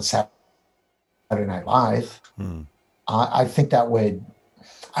put her on Saturday Night Live. I think that would,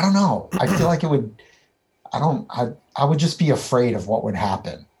 I don't know. I feel like it would, I would just be afraid of what would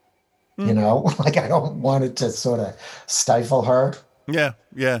happen. I don't want it to sort of stifle her. Yeah.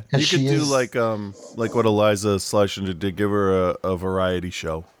 You could do like what Eliza Schlesinger did, give her a variety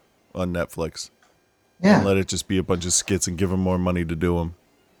show on Netflix. Yeah. And let it just be a bunch of skits and give her more money to do them.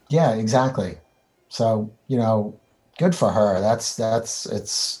 Yeah, exactly. So, good for her.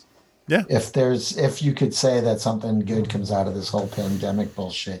 It's, yeah. If you could say that something good comes out of this whole pandemic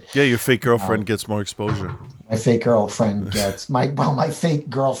bullshit. Yeah, your fake girlfriend gets more exposure. My fake girlfriend gets my fake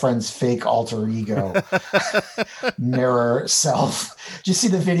girlfriend's fake alter ego mirror self. Do you see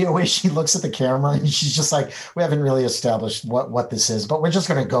the video where she looks at the camera and she's just like, we haven't really established what this is, but we're just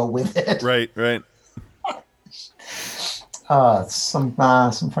gonna go with it. Right. Some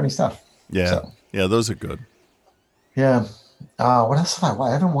funny stuff. Yeah. So. Yeah, those are good. Yeah. What else have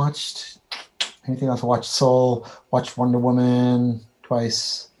I haven't watched anything else. I watched Soul, watched Wonder Woman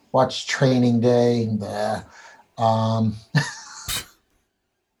twice, watched Training Day. I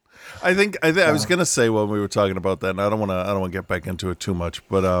was gonna say when we were talking about that, and I don't want to get back into it too much,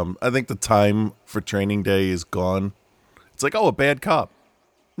 but I think the time for Training Day is gone. It's like, a bad cop.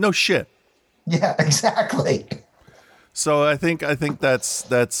 No shit. Yeah, exactly. So I think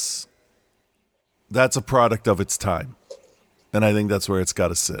that's a product of its time. And I think that's where it's got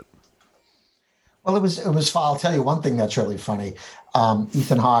to sit. Well, it was. I'll tell you one thing that's really funny.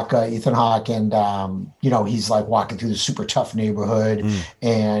 Ethan Hawke, and he's like walking through the super tough neighborhood,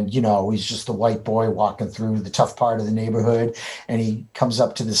 and he's just the white boy walking through the tough part of the neighborhood, and he comes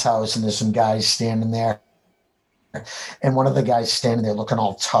up to this house, and there's some guys standing there, and one of the guys standing there looking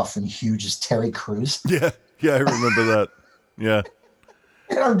all tough and huge is Terry Crews. Yeah, I remember that. Yeah,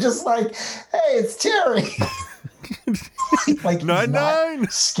 and I'm just like, hey, it's Terry. Like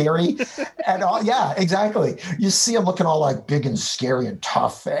 9-9 scary at all. Yeah, exactly. You see him looking all like big and scary and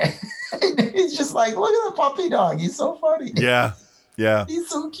tough. And he's just like, look at the puppy dog. He's so funny. Yeah. He's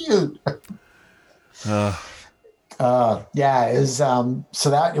so cute. Yeah, it was so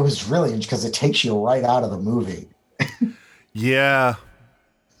that it was really because it takes you right out of the movie. Yeah.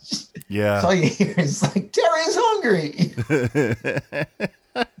 So you hear is like, Terry's hungry.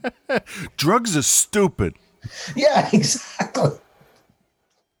 Drugs are stupid. Yeah, exactly.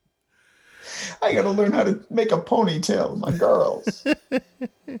 I got to learn how to make a ponytail with my girls.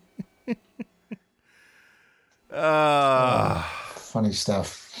 Funny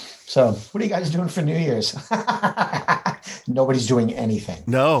stuff. So, what are you guys doing for New Year's? Nobody's doing anything.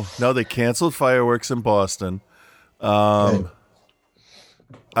 No, they canceled fireworks in Boston. I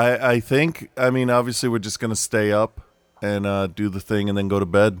think, obviously we're just going to stay up and do the thing and then go to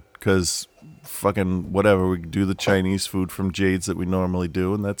bed because fucking whatever, we do the Chinese food from Jade's that we normally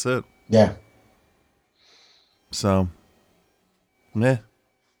do, and that's it. Yeah. So, meh.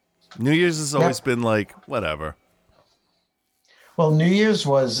 New Year's has always been like, whatever. Well, New Year's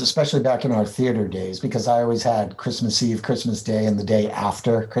was, especially back in our theater days, because I always had Christmas Eve, Christmas Day, and the day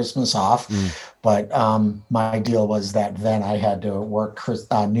after Christmas off. But my deal was that then I had to work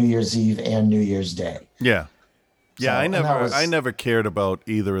New Year's Eve and New Year's Day. Yeah. Yeah, so, I never cared about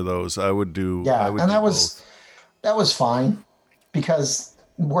either of those. I would do. Yeah, I would and do that was fine because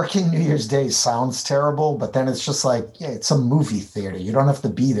working New Year's Day sounds terrible, but then it's just like, yeah, it's a movie theater. You don't have to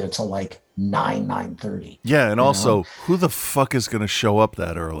be there till like 9:30. Yeah, and also, who the fuck is going to show up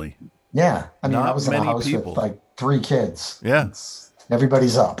that early? Yeah, I mean, Not I was in a many house people. with like 3 kids. Yeah,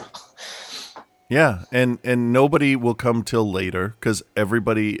 everybody's up. Yeah, and nobody will come till later because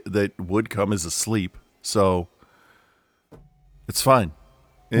everybody that would come is asleep. So. It's fine.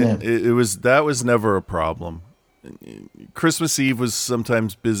 That was never a problem. Christmas Eve was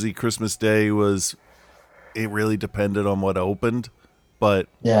sometimes busy. Christmas Day it really depended on what opened, but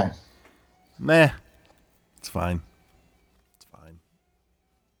meh, it's fine.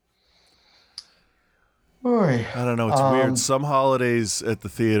 Boy. I don't know. It's weird. Some holidays at the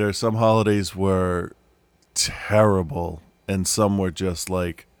theater, some holidays were terrible, and some were just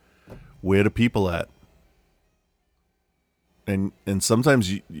like, where the people at? And sometimes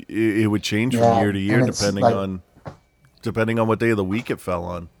it would change from year to year depending on what day of the week it fell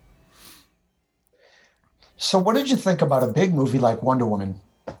on. So what did you think about a big movie like Wonder Woman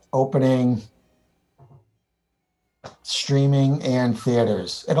opening, streaming, and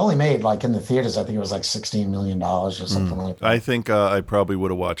theaters? It only made, like, in the theaters, I think it was like $16 million or something like that. I think I probably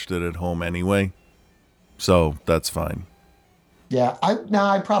would have watched it at home anyway, so that's fine. Yeah,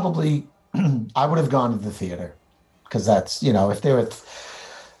 I probably I would have gone to the theater. Because that's, if they were,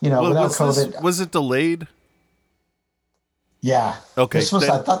 without COVID. Was it delayed? Yeah. Okay. I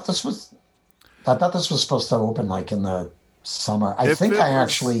thought this was supposed to open like in the summer. I think I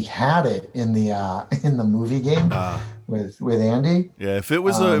actually had it in the movie game with Andy. Yeah. If it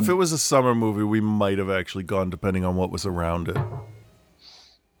was a summer movie, we might have actually gone depending on what was around it.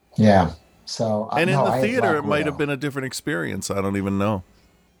 Yeah. So. And in the theater, it might have been a different experience. I don't even know.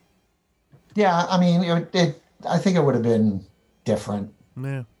 Yeah. I mean, I think it would have been different.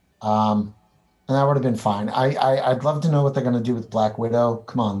 Yeah. And that would have been fine. I'd love to know what they're going to do with Black Widow.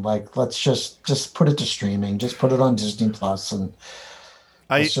 Come on, like, let's just put it to streaming. Just put it on Disney Plus, and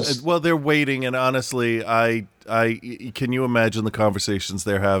well, they're waiting. And honestly, I can you imagine the conversations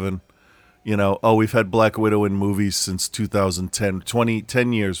they're having? We've had Black Widow in movies since 2010.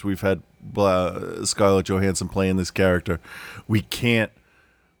 10 years we've had Scarlett Johansson playing this character.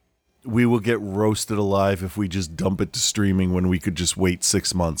 We will get roasted alive if we just dump it to streaming when we could just wait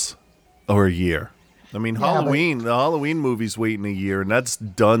 6 months or a year. I mean, the Halloween movie's waiting a year, and that's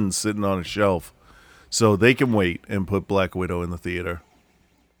done sitting on a shelf. So they can wait and put Black Widow in the theater.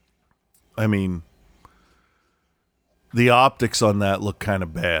 I mean, the optics on that look kind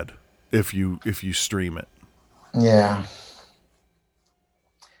of bad if you stream it. Yeah.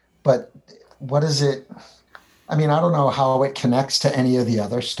 But what is it? I mean, I don't know how it connects to any of the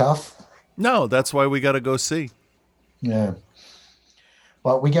other stuff. No, that's why we got to go see. Yeah.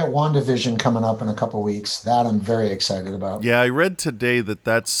 But we get WandaVision coming up in a couple weeks. That I'm very excited about. Yeah, I read today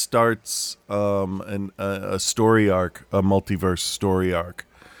that starts a story arc, a multiverse story arc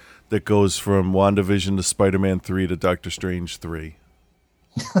that goes from WandaVision to Spider-Man 3 to Doctor Strange 3.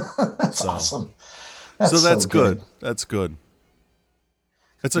 That's awesome. That's good. That's good.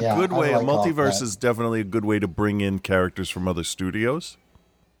 It's a good way. Like a multiverse is definitely a good way to bring in characters from other studios.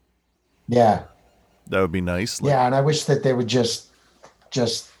 Yeah. That would be nice. Yeah, and I wish that they would just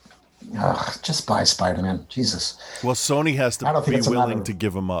buy Spider-Man. Jesus. Well, Sony has to be willing to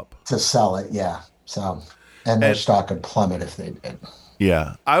give them up. To sell it, yeah. So, and their stock would plummet if they did.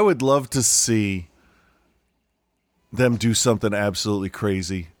 Yeah. I would love to see them do something absolutely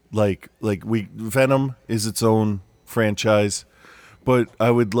crazy. Like Venom is its own franchise, but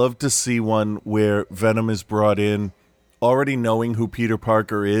I would love to see one where Venom is brought in already knowing who Peter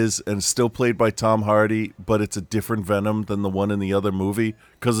Parker is and still played by Tom Hardy, but it's a different Venom than the one in the other movie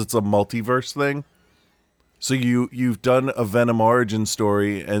because it's a multiverse thing. So you've done a Venom origin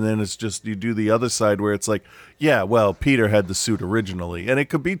story, and then it's just you do the other side where it's like, yeah, well, Peter had the suit originally, and it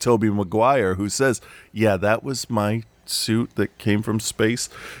could be Tobey Maguire who says, yeah, that was my suit that came from space,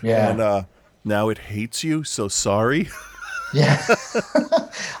 and now it hates you, so sorry. Yeah.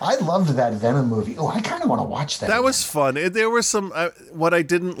 I loved that Venom movie. Oh, I kind of want to watch that. That was fun. There was some what I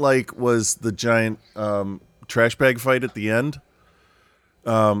didn't like was the giant trash bag fight at the end,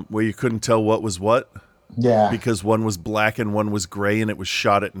 where you couldn't tell what was what. Yeah. Because one was black and one was gray, and it was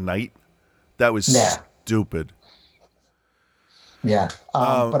shot at night. That was stupid. Yeah,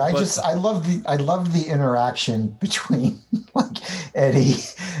 but I love the interaction between like Eddie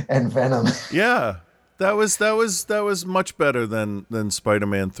and Venom. Yeah, that was much better than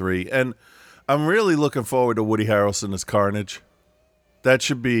Spider-Man 3, and I'm really looking forward to Woody Harrelson as Carnage. That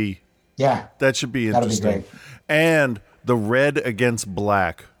should be interesting. Be great. And the red against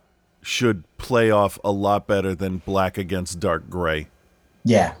black should play off a lot better than black against dark gray.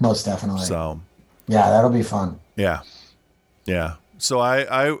 Yeah, most definitely. So yeah, that'll be fun. Yeah. So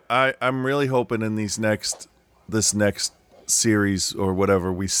I'm really hoping in this next series or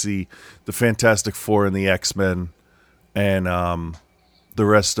whatever we see the Fantastic Four and the X-Men and the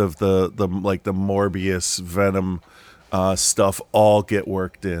rest of the Morbius, Venom stuff all get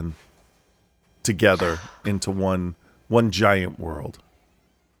worked in together into one giant world.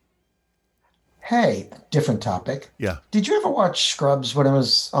 Hey, different topic. Yeah. Did you ever watch Scrubs when it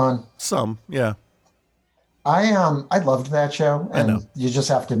was on? Some, yeah. I loved that show, and you just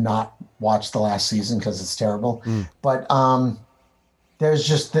have to not watch the last season because it's terrible. But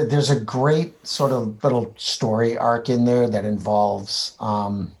there's a great sort of little story arc in there that involves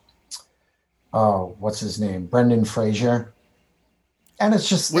what's his name, Brendan Fraser, and it's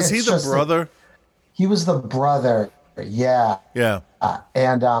just was he the brother? He was the brother. Yeah.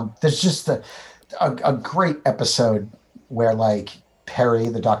 And there's just a great episode where like Perry,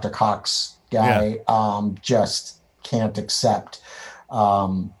 the Dr. Cox guy, just can't accept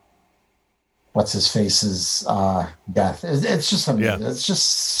what's his face's death. It's just amazing. It's just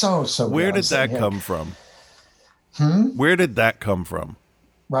so where did that come from? Where did that come from?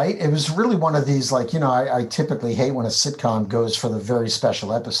 Right? It was really one of these, like, I typically hate when a sitcom goes for the very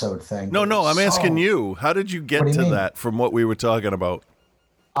special episode thing. No, I'm asking you. How did you get to that from what we were talking about?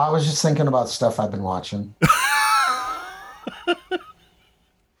 I was just thinking about stuff I've been watching.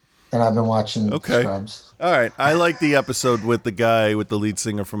 And I've been watching Scrubs. All right. I like the episode with the guy with the lead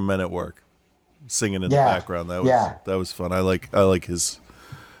singer from Men at Work singing in the background. That was fun. I like his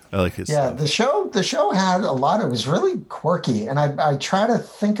stuff. The show had a lot. It was really quirky, and I try to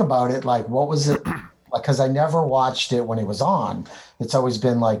think about it like, what was it like? Because I never watched it when it was on. It's always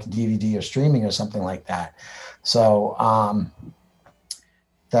been like DVD or streaming or something like that. So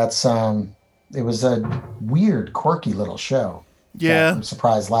it was a weird, quirky little show. Yeah, I'm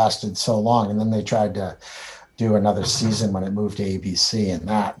surprised lasted so long, and then they tried to do another season when it moved to ABC, and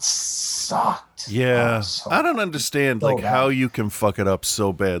that sucked. Yeah, I don't understand how you can fuck it up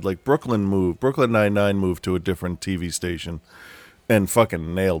so bad. Like Brooklyn Nine-Nine moved to a different TV station and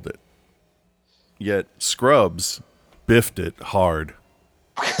fucking nailed it. Yet Scrubs biffed it hard.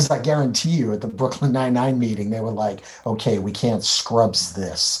 Because I guarantee you, at the Brooklyn Nine-Nine meeting, they were like, "Okay, we can't Scrubs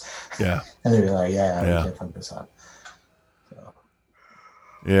this." Yeah, and they were like, "Yeah, we can't fuck this up."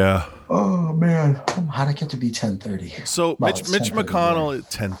 Yeah. Oh man, how'd it get to be 10:30? So Mitch McConnell is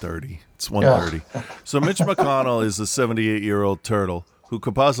 10:30. It's 1:30. So Mitch McConnell is a 78-year-old turtle who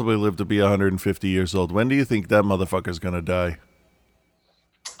could possibly live to be 150 years old. When do you think that motherfucker's gonna die?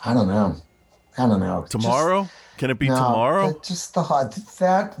 I don't know. Tomorrow? Can it be tomorrow? Just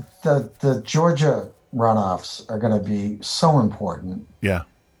the Georgia runoffs are going to be so important. Yeah.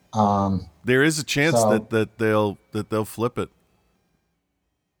 There is a chance that they'll flip it.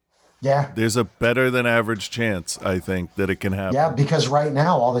 Yeah. There's a better than average chance, I think, that it can happen. Yeah, because right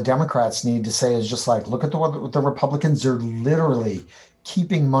now all the Democrats need to say is just like, look at what the Republicans are literally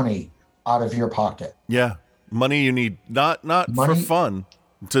keeping money out of your pocket. Yeah. Money you need, not money for fun,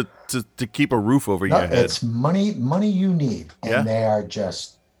 to keep a roof over your head. It's money you need. And they are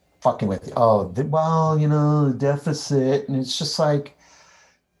just fucking with you. Oh, the deficit. And it's just like,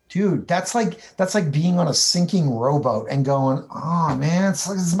 dude, that's like being on a sinking rowboat and going, oh man, this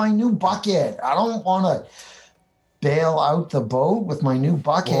is my new bucket. I don't want to bail out the boat with my new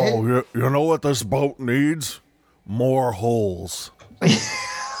bucket. Oh, you know what this boat needs? More holes.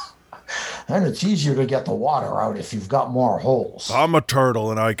 And it's easier to get the water out if you've got more holes. I'm a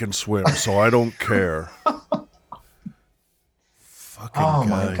turtle and I can swim, so I don't care. Fucking guy.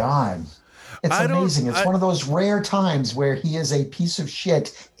 My God. It's amazing. It's one of those rare times where he is a piece of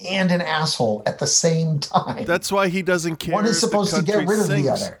shit and an asshole at the same time. That's why he doesn't care. One is supposed to get rid of the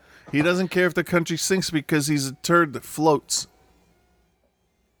other. He doesn't care if the country sinks because he's a turd that floats.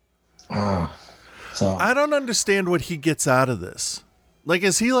 So I don't understand what he gets out of this. Like,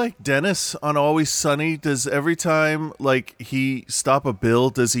 is he like Dennis on Always Sunny? Does every time, like, he stop a bill,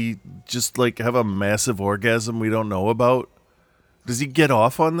 does he just, like, have a massive orgasm we don't know about? Does he get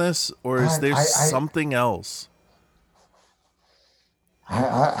off on this? Or is there something else?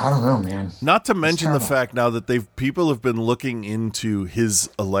 I don't know, man. Not to mention the fact now that people have been looking into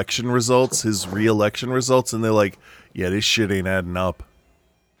his election results, his re-election results, and they're like, yeah, this shit ain't adding up.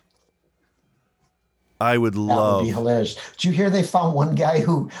 I would love. That would be hilarious. Did you hear they found one guy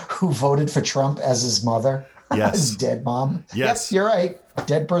who voted for Trump as his mother? Yes. His dead mom? Yes. Yep, you're right.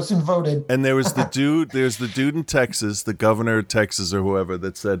 Dead person voted. And there's the dude in Texas, the governor of Texas or whoever,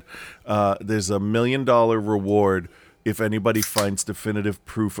 that said there's $1 million reward if anybody finds definitive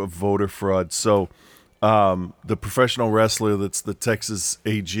proof of voter fraud. So the professional wrestler that's the Texas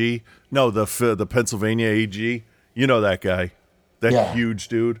AG, no, the Pennsylvania AG, you know that guy, that huge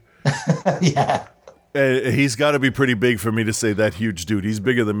dude. Yeah. He's got to be pretty big for me to say that huge dude. He's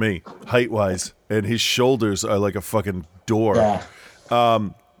bigger than me, height-wise, and his shoulders are like a fucking door. Yeah.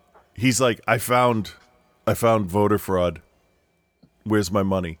 He's like, I found voter fraud. Where's my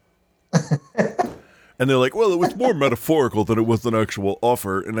money? And they're like, well, it was more metaphorical than it was an actual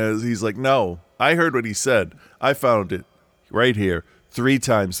offer. And he's like, no, I heard what he said. I found it right here. 3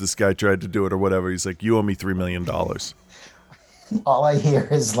 times this guy tried to do it or whatever. He's like, you owe me $3 million. All I hear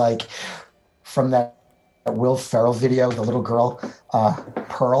is like from that Will Ferrell video, the little girl,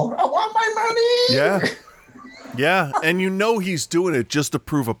 Pearl, I want my money. Yeah. Yeah. And you know he's doing it just to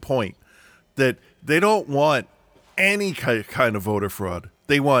prove a point that they don't want any kind of voter fraud.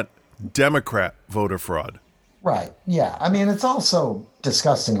 They want Democrat voter fraud. Right. Yeah. I mean, it's also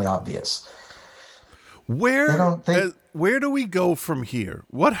disgustingly obvious. Where do we go from here?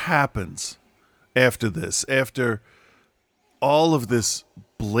 What happens after this? After all of this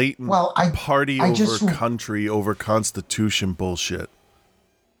blatant party over country over constitution bullshit?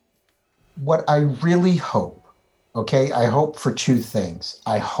 What I really hope, I hope for 2 things.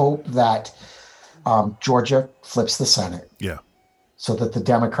 I hope that Georgia flips the Senate. Yeah. So that the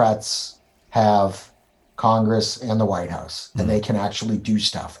Democrats have Congress and the White House and they can actually do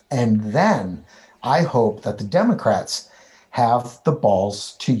stuff. And then I hope that the Democrats have the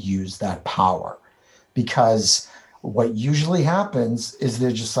balls to use that power, because what usually happens is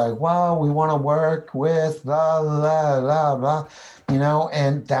they're just like, well, we want to work with blah, blah, blah, blah,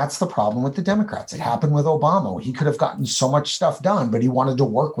 and that's the problem with the Democrats. It happened with Obama. He could have gotten so much stuff done, but he wanted to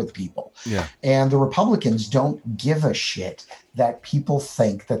work with people. Yeah. And the Republicans don't give a shit that people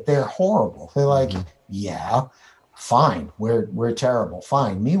think that they're horrible. They're like, yeah, fine. We're terrible.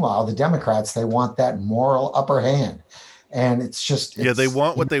 Fine. Meanwhile, the Democrats, they want that moral upper hand. And it's just, they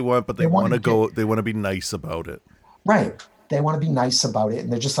want what they want, but they want to be nice about it. Right. They want to be nice about it.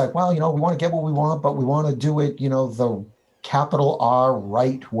 And they're just like, well, we want to get what we want, but we want to do it, the capital R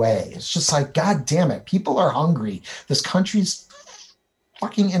right way. It's just like, God damn it. People are hungry. This country's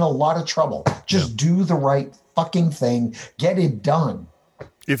fucking in a lot of trouble. Just do the right fucking thing. Get it done.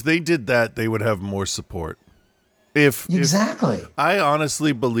 If they did that, they would have more support. Exactly. I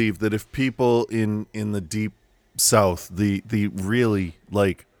honestly believe that if people in the deep South, the really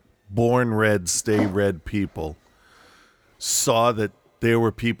like born red, stay red people saw that there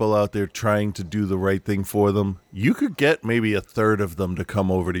were people out there trying to do the right thing for them, you could get maybe 1/3 of them to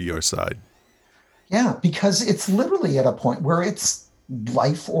come over to your side. Yeah, because it's literally at a point where it's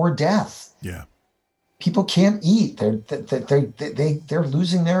life or death. Yeah. people can't eat. They're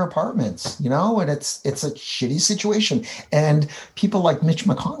losing their apartments, and it's a shitty situation. And people like Mitch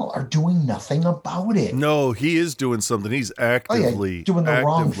McConnell are doing nothing about it. No, he is doing something. He's actively doing the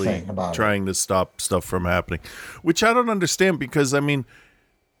wrong thing about trying to stop stuff from happening, which I don't understand because, I mean,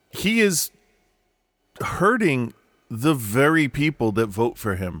 he is hurting the very people that vote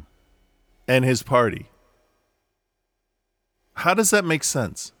for him and his party. How does that make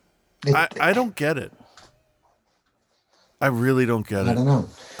sense? I don't get it. I really don't get it. I don't know.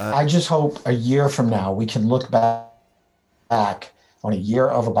 I just hope a year from now we can look back on a year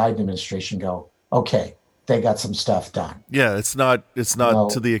of a Biden administration and go, okay, they got some stuff done. Yeah, it's not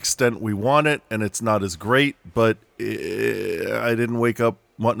to the extent we want it, and it's not as great, but I didn't wake up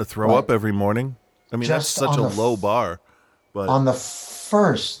wanting to throw up every morning. I mean, that's such a low bar. But on the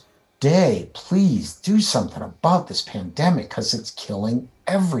first day, please do something about this pandemic because it's killing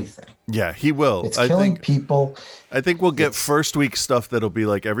everything. Yeah, he will. It's killing people. I think we'll get first week stuff that'll be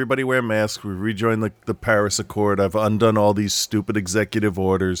like, everybody wear masks. We rejoin the Paris Accord. I've undone all these stupid executive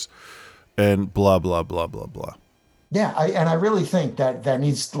orders and blah, blah, blah, blah, blah. Yeah, I really think that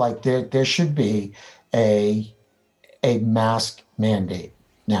needs, like, there should be a mask mandate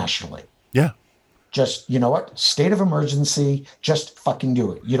nationally. Yeah. Just, you know what? State of emergency, just fucking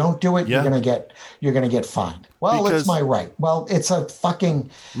do it. You don't do it, you're gonna get fined. Well, it's my right. Well, it's a fucking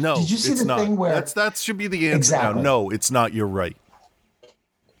no. Did you see the not. thing where that should be the answer exactly. now? No, it's not your right.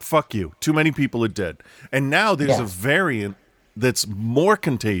 Fuck you. Too many people are dead. And now there's a variant that's more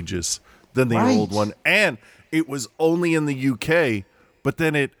contagious than the old one. And it was only in the UK, but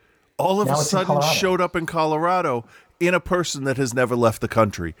then it all of a sudden showed up in Colorado in a person that has never left the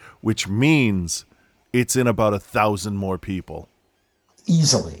country, which means it's in about 1,000 more people.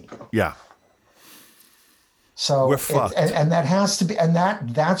 Easily. Yeah. So we're fucked. And that has to be, and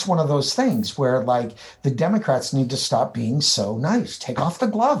that's one of those things where, like, the Democrats need to stop being so nice. Take off the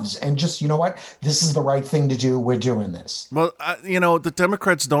gloves and just, you know what? This is the right thing to do. We're doing this. Well, the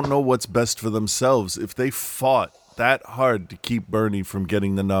Democrats don't know what's best for themselves. If they fought that hard to keep Bernie from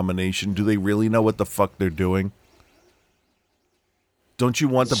getting the nomination, do they really know what the fuck they're doing? Don't you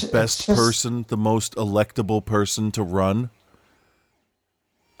want the best person, the most electable person to run?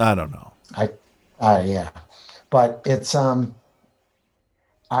 I don't know. Yeah. But it's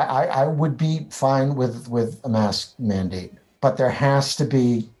I would be fine with a mask mandate, but there has to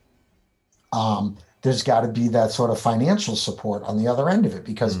be there's got to be that sort of financial support on the other end of it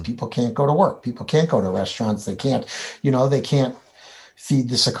because people can't go to work, people can't go to restaurants, they can't feed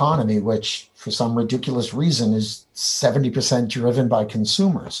this economy, which for some ridiculous reason is 70% driven by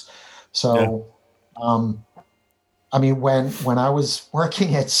consumers. So I mean, when I was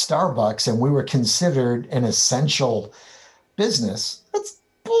working at Starbucks and we were considered an essential business, that's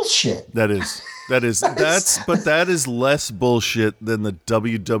bullshit. That is but that is less bullshit than the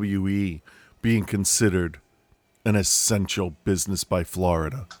WWE being considered an essential business by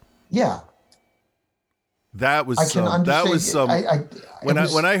Florida. Yeah. That was when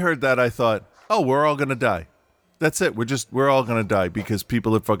I heard that, I thought, oh, we're all going to die. That's it. We're all going to die because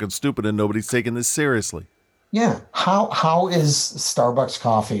people are fucking stupid and nobody's taking this seriously. Yeah. How is Starbucks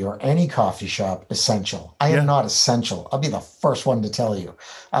coffee or any coffee shop essential? I am not essential. I'll be the first one to tell you.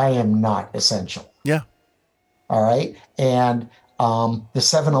 I am not essential. Yeah. All right. And the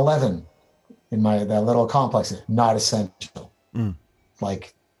 7-Eleven in that little complex, not essential.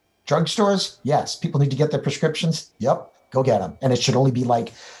 Like drugstores, yes. People need to get their prescriptions. Yep. Go get them. And it should only be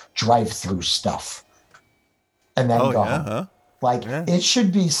like drive-through stuff. And then go home. It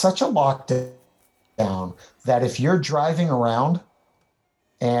should be such a lockdown that if you're driving around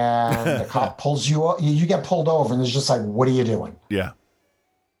and the cop pulls you up, you get pulled over and it's just like, what are you doing? Yeah.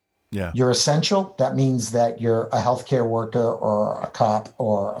 Yeah. You're essential. That means that you're a healthcare worker or a cop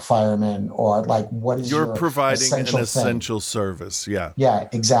or a fireman or like, what is you're providing an essential service. Yeah. Yeah,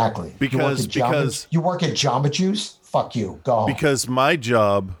 exactly. Because you work at Jamba Juice, fuck you. Go home. Because my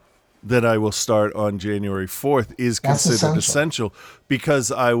job that I will start on January 4th is considered essential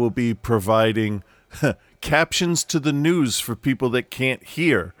because I will be providing captions to the news for people that can't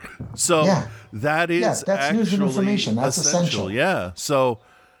hear. So that is that's news and information. That's essential. Yeah. So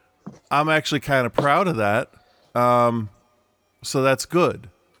I'm actually kind of proud of that. So that's good.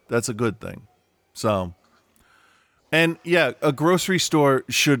 That's a good thing. So, and a grocery store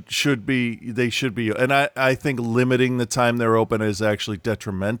should be, and I think limiting the time they're open is actually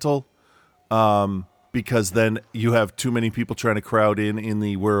detrimental. Because then you have too many people trying to crowd in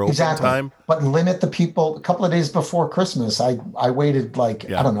the we're open time. But limit the people. A couple of days before Christmas, I waited I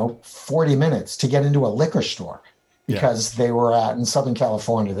don't know, 40 minutes to get into a liquor store because they were in Southern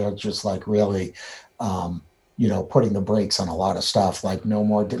California. They're just like really putting the brakes on a lot of stuff, like no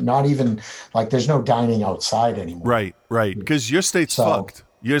more, not even like there's no dining outside anymore. Right. Because your state's fucked.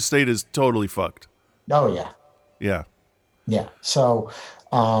 Your state is totally fucked. Oh yeah. Yeah. Yeah. So,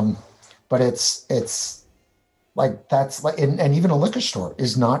 but it's like, that's like, and even a liquor store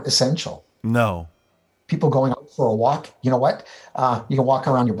is not essential. No. People going out for a walk. You know what? You can walk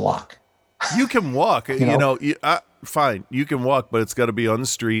around your block. You can walk, fine. You can walk, but it's got to be on the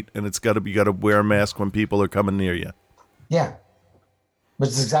street, and you got to wear a mask when people are coming near you. Yeah. Which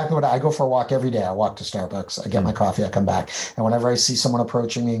is exactly what I go for a walk every day. I walk to Starbucks. I get my coffee. I come back. And whenever I see someone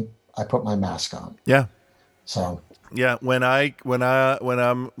approaching me, I put my mask on. Yeah. So. Yeah. When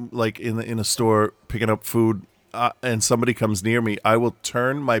I'm like in a store picking up food and somebody comes near me, I will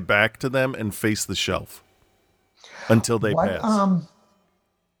turn my back to them and face the shelf until they pass.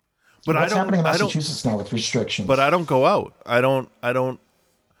 But what's happening in Massachusetts now with restrictions? But I don't go out. I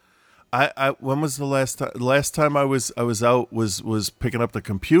when was the last time? Last time I was out was picking up the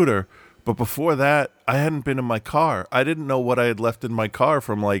computer. But before that, I hadn't been in my car. I didn't know what I had left in my car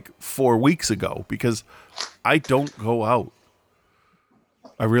from like 4 weeks ago because I don't go out.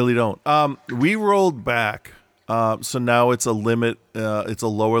 I really don't. We rolled back. So now it's a limit. It's a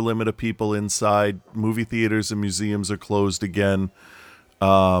lower limit of people inside. Movie theaters and museums are closed again.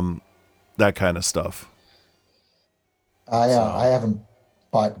 That kind of stuff. I haven't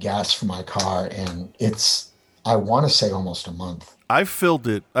bought gas for my car, and I want to say almost a month. I filled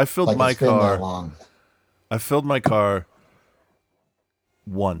it. I filled like my it's been car. that long. I filled my car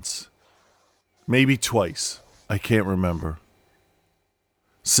once, maybe twice. I can't remember.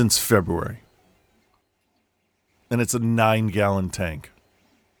 Since February. And it's a 9-gallon tank.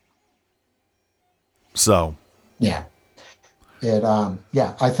 So. Yeah.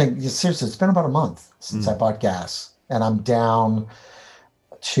 I think seriously, it's been about a month since I bought gas, and I'm down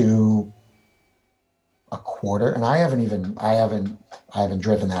to a quarter, and I haven't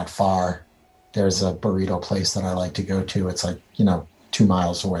driven that far. There's a burrito place that I like to go to. It's like, 2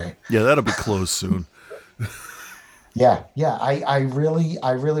 miles away. Yeah, that'll be closed soon. Yeah. I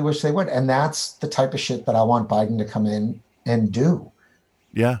really wish they would. And that's the type of shit that I want Biden to come in and do.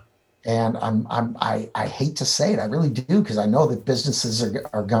 Yeah. And I hate to say it, I really do, because I know that businesses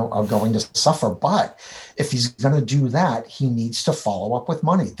are going to suffer. But if he's going to do that, he needs to follow up with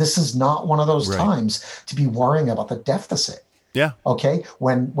money. This is not one of those times to be worrying about the deficit. Yeah. Okay.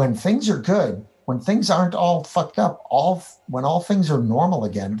 When things are good, when things aren't all fucked up, when all things are normal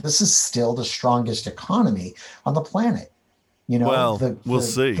again, this is still the strongest economy on the planet. We'll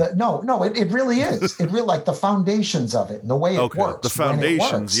see. It really is. It really, like the foundations of it and the way it works. The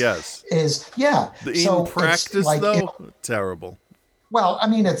foundations, yes. In practice, terrible. Well, I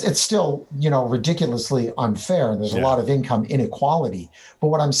mean, it's still, ridiculously unfair. There's a lot of income inequality. But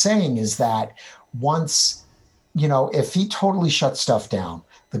what I'm saying is that once, if he totally shuts stuff down,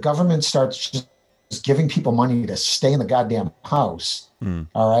 the government starts just giving people money to stay in the goddamn house.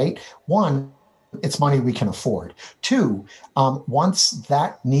 All right. One, it's money we can afford. Two, once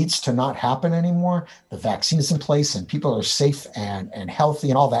that needs to not happen anymore, the vaccine is in place and people are safe and healthy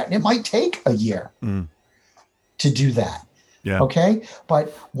and all that. And it might take a year to do that. Yeah. Okay.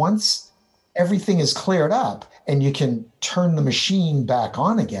 But once everything is cleared up and you can turn the machine back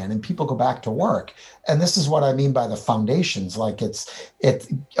on again and people go back to work. And this is what I mean by the foundations. Like it's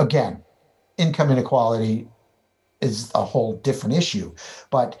again, income inequality is a whole different issue,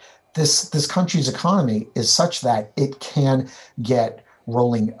 but this country's economy is such that it can get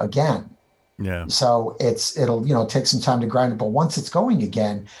rolling again. Yeah. So it'll take some time to grind it, but once it's going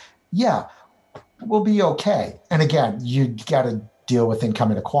again, we'll be okay. And again, you got to deal with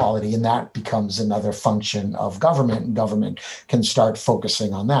income inequality, and that becomes another function of government, and government can start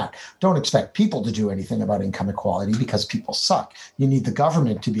focusing on that. Don't expect people to do anything about income equality because people suck. You need the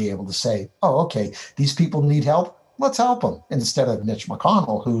government to be able to say, oh, okay, these people need help. Let's help them, instead of Mitch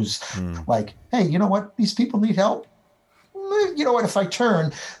McConnell, who's like, hey, you know what? These people need help. You know what? If I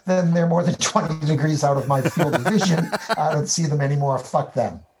turn, then they're more than 20 degrees out of my field of vision. I don't see them anymore. Fuck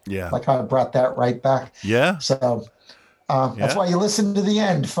them. Yeah. Like I brought that right back. Yeah. So that's why you listen to the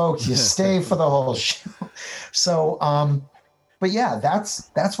end, folks. You stay for the whole show. So, but yeah,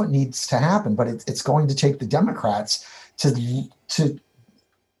 that's what needs to happen. But it's going to take the Democrats to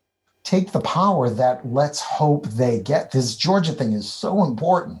take the power that let's hope they get. This Georgia thing is so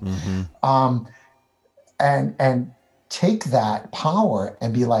important. And take that power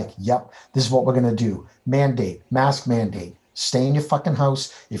and be like, yep, this is what we're going to do. Mask mandate, stay in your fucking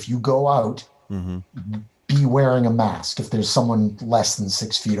house. If you go out, be wearing a mask if there's someone less than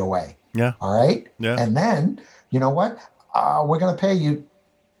 6 feet away. Yeah. All right. Yeah. And then, you know what? We're going to pay you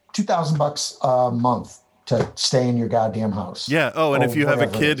 $2,000 a month to stay in your goddamn house. Yeah. Oh, and if you have a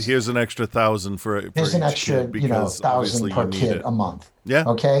kid, here's an extra $1,000 for here's an extra, $1,000 per kid a month. Yeah.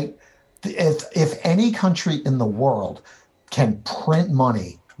 Okay. If any country in the world can print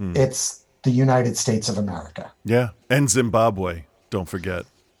money, it's the United States of America. Yeah. And Zimbabwe. Don't forget.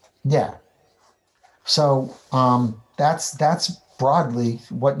 Yeah. So that's broadly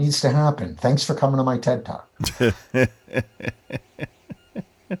what needs to happen. Thanks for coming to my TED Talk.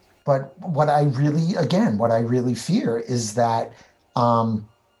 But what I really fear is that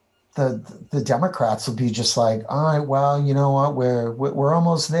the Democrats will be just like, all right, well, you know what, we're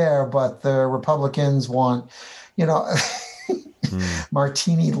almost there, but the Republicans want,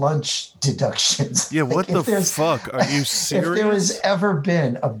 martini lunch deductions. Yeah, what the fuck? Are you serious? If there has ever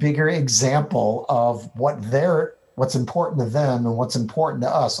been a bigger example of what's important to them and what's important to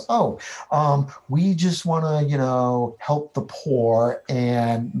us. We just want to, help the poor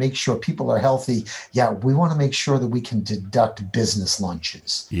and make sure people are healthy. Yeah, we want to make sure that we can deduct business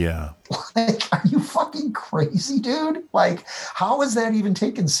lunches. Yeah. Like, are you fucking crazy, dude? Like, how is that even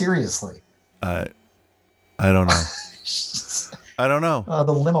taken seriously? I don't know. I don't know.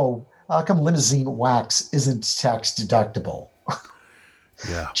 How come limousine wax isn't tax deductible?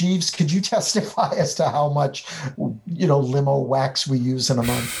 Yeah. Jeeves, could you testify as to how much, limo wax we use in a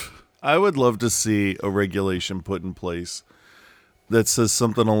month? I would love to see a regulation put in place that says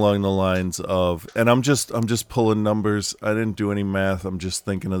something along the lines of, and I'm just pulling numbers. I didn't do any math. I'm just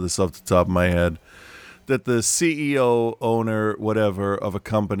thinking of this off the top of my head, that the CEO, owner, whatever of a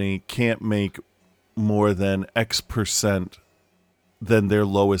company can't make more than X% than their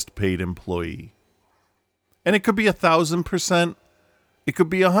lowest paid employee. And it could be 1,000%. It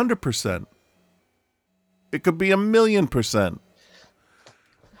could be 100%. It could be 1,000,000%.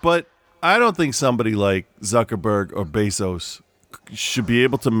 But I don't think somebody like Zuckerberg or Bezos should be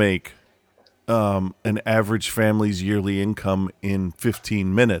able to make an average family's yearly income in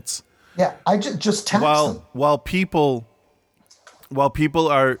 15 minutes. Yeah, I just tax them. While people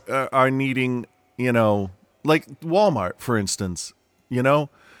are needing, like Walmart, for instance,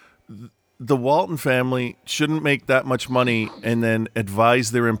 the Walton family shouldn't make that much money and then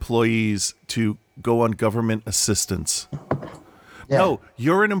advise their employees to go on government assistance. Yeah. No,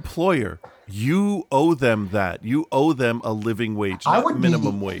 you're an employer. You owe them that. You owe them a living wage, not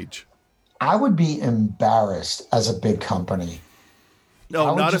minimum wage. I would be embarrassed as a big company.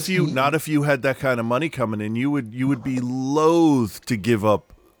 No, not if you had that kind of money coming in. You would be loath to give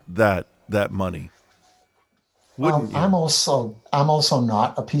up that money. Wouldn't you? I'm also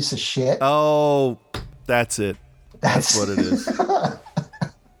not a piece of shit. Oh, that's it. That's what it is.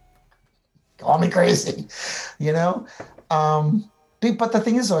 Call me crazy, But the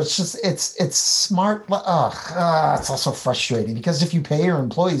thing is, though, it's smart. It's also frustrating because if you pay your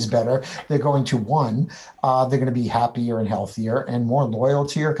employees better, they're going to they're going to be happier and healthier and more loyal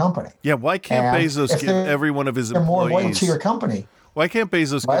to your company. Yeah, why can't Bezos give every one of his employees more loyal to your company? Why can't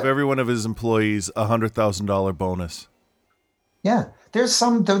Bezos give every one of his employees a $100,000 bonus? Yeah, there was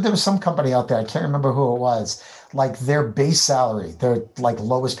some company out there. I can't remember who it was. Like their base salary, their like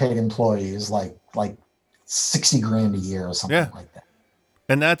lowest paid employees, like $60,000 a year or something like that.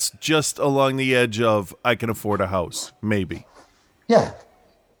 And that's just along the edge of I can afford a house, maybe. Yeah.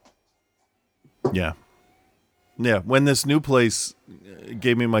 Yeah. Yeah. When this new place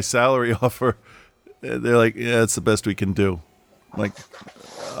gave me my salary offer, they're like, yeah, it's the best we can do. I'm like,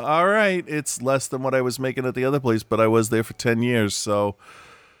 all right, it's less than what I was making at the other place, but I was there for 10 years, so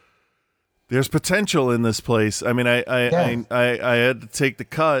there's potential in this place. I mean, I had to take the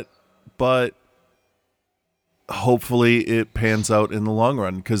cut, but hopefully it pans out in the long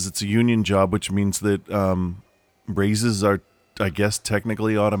run because it's a union job, which means that raises are, I guess,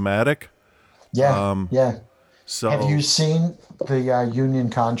 technically automatic. Yeah. Yeah. So have you seen the union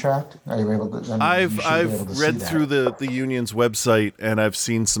contract? Are you able to? I've read through the union's website and I've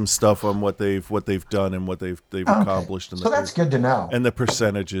seen some stuff on what they've done and what they've accomplished. So that's good to know. And the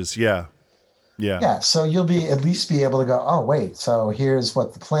percentages, yeah. So you'll at least be able to go, oh wait, so here's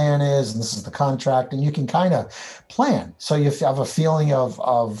what the plan is, and this is the contract, and you can kind of plan. So you have a feeling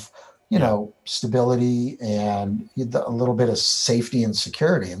of stability and a little bit of safety and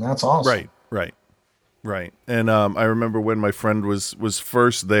security, and that's awesome. Right. And I remember when my friend was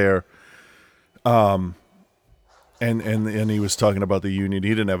first there, and he was talking about the union. He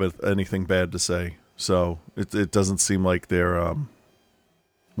didn't have anything bad to say. So it doesn't seem like they're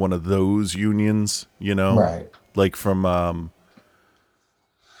one of those unions, right? Like from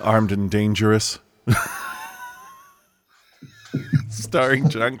Armed and Dangerous, starring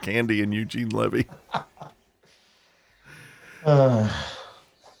John Candy and Eugene Levy.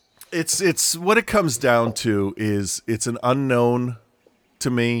 It's what it comes down to is it's an unknown to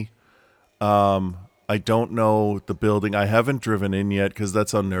me. I don't know the building. I haven't driven in yet because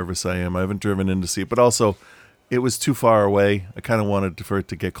that's how nervous I am. I haven't driven in to see it, but also it was too far away. I kind of wanted for it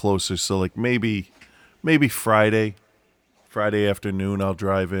to get closer. So like maybe Friday afternoon, I'll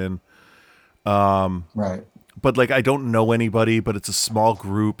drive in. Right. But like, I don't know anybody, but it's a small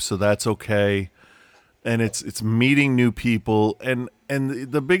group, so that's okay. And it's meeting new people. And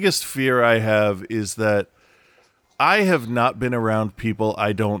the biggest fear I have is that I have not been around people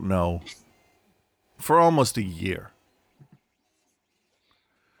I don't know for almost a year.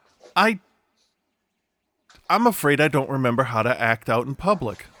 I'm afraid I don't remember how to act out in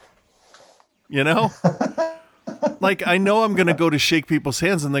public. You know? Like, I know I'm going to go to shake people's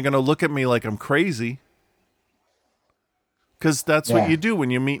hands and they're going to look at me like I'm crazy. Because that's what you do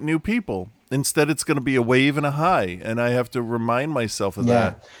when you meet new people. Instead, it's going to be a wave and a hi. And I have to remind myself of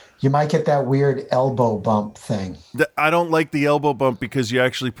that. You might get that weird elbow bump thing. I don't like the elbow bump because you're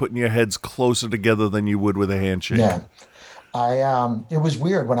actually putting your heads closer together than you would with a handshake. Yeah. It was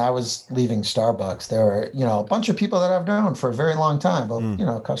weird when I was leaving Starbucks. There were, a bunch of people that I've known for a very long time,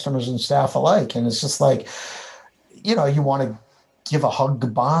 but, customers and staff alike. And it's just like, you want to give a hug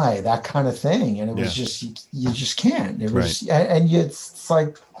goodbye, that kind of thing. And it was just, you just can't. It was, and it's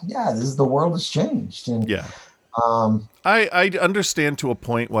like, the world has changed. And I understand to a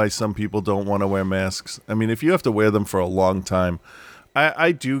point why some people don't want to wear masks. I mean, if you have to wear them for a long time,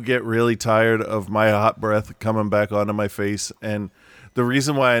 I do get really tired of my hot breath coming back onto my face. And the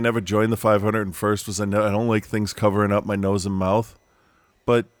reason why I never joined the 501st was I don't like things covering up my nose and mouth.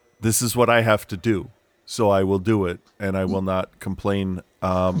 But this is what I have to do. So I will do it, and I will not complain.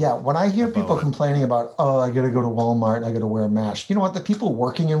 When I hear people complaining about, I got to go to Walmart and I got to wear a mask. You know what? The people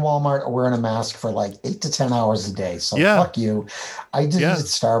working in Walmart are wearing a mask for like 8 to 10 hours a day. So fuck you. I did it at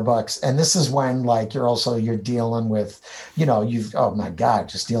Starbucks, and this is when like you're dealing with,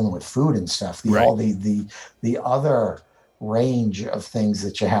 just dealing with food and stuff. All the other range of things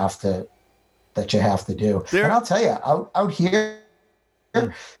that you have to do. And I'll tell you, out here,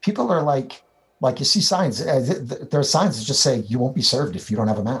 people are like you see signs. There are signs that just say you won't be served if you don't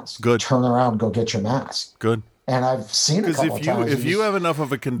have a mask. Good. Turn around, go get your mask. Good. And I've seen it a couple of times. If you have enough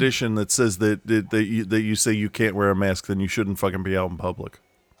of a condition that says that you say you can't wear a mask, then you shouldn't fucking be out in public.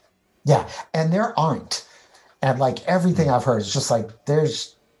 Yeah, and there aren't. And like everything I've heard is just like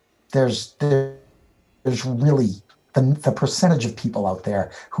there's really the percentage of people out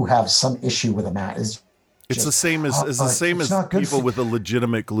there who have some issue with a mask is. It's the same as people with a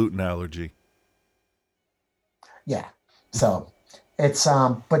legitimate gluten allergy. Yeah. So it's,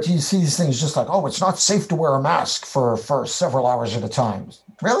 but you see these things just like, it's not safe to wear a mask for several hours at a time.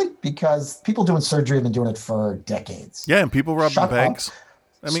 Really? Because people doing surgery have been doing it for decades. Yeah. And people robbing banks.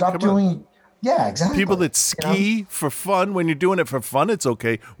 I mean, stop doing. Yeah, exactly. People that ski for fun. When you're doing it for fun, it's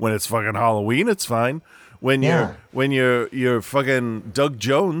okay. When it's fucking Halloween, it's fine. When you're fucking Doug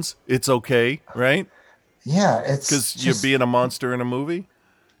Jones, it's okay. Right? Yeah. It's because you're being a monster in a movie.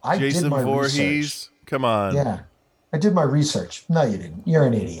 Jason did my Voorhees. Research. Come on. Yeah. I did my research. No, you didn't. You're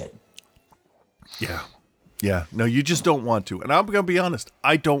an idiot. Yeah. Yeah. No, you just don't want to. And I'm going to be honest.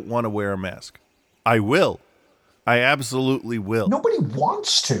 I don't want to wear a mask. I will. I absolutely will. Nobody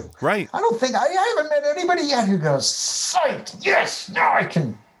wants to. Right. I haven't met anybody yet who goes, psyched. Yes, now I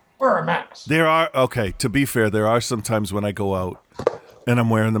can wear a mask. To be fair, there are some times when I go out and I'm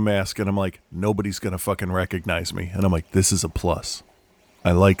wearing the mask and I'm like, nobody's going to fucking recognize me. And I'm like, this is a plus.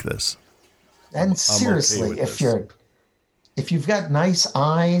 I like this. And seriously, if you've got nice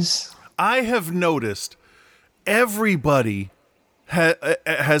eyes, I have noticed everybody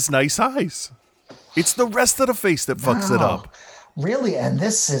has nice eyes. It's the rest of the face that fucks it up. Really? And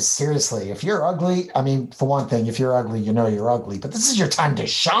this is seriously, if you're ugly, I mean, for one thing, if you're ugly, you're ugly, but this is your time to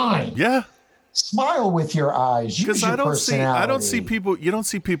shine. Yeah. Smile with your eyes. Use your personality. I don't see people, you don't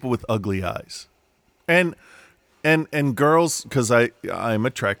see people with ugly eyes. And girls, because I'm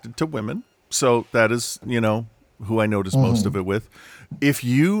attracted to women. So that is, who I notice most of it with. If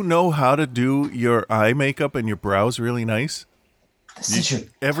you know how to do your eye makeup and your brows really nice,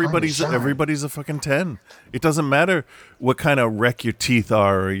 everybody's a fucking 10. It doesn't matter what kind of wreck your teeth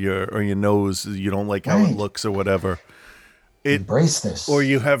are or your nose. You don't like how it looks or whatever. Embrace this. Or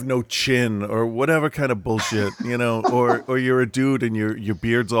you have no chin or whatever kind of bullshit, or you're a dude and your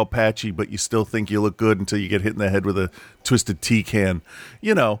beard's all patchy, but you still think you look good until you get hit in the head with a twisted tea can,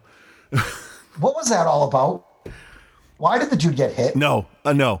 What was that all about? Why did the dude get hit? No.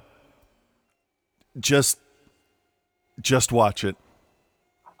 Just watch it.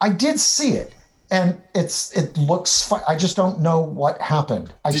 I did see it. and it looks fun. I just don't know what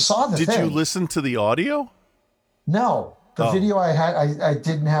happened. I saw the thing. Did you listen to the audio? No. The video I had, I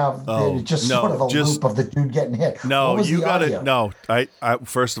didn't have just sort of a loop of the dude getting hit. No, you got it. No, I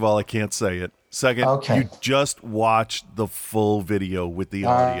first of all, I can't say it. Second, you just watched the full video with the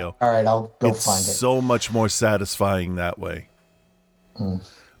audio. All right, I'll go find it. It's so much more satisfying that way.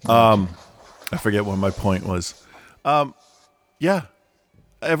 I forget what my point was. Yeah,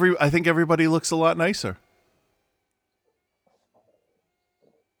 I think everybody looks a lot nicer.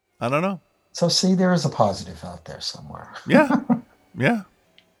 I don't know. So see, there is a positive out there somewhere. Yeah. Yeah.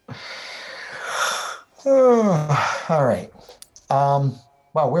 All right.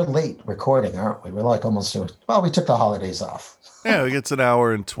 Well, we're late recording, aren't we? We're like almost doing. Well, we took the holidays off. Yeah, it's an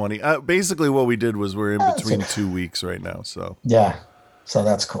hour and 20. Basically, what we did was we're in between 2 weeks right now. So yeah, so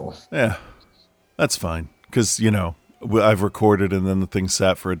that's cool. Yeah, that's fine because I've recorded and then the thing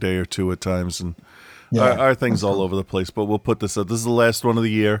sat for a day or two at times, and our thing's all over the place. But we'll put this up. This is the last one of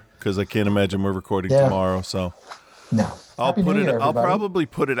the year because I can't imagine we're recording tomorrow. So no, I'll probably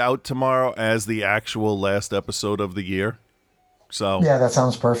put it out tomorrow as the actual last episode of the year. So yeah, that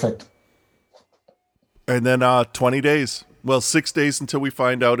sounds perfect. And then 20 days. Well, 6 days until we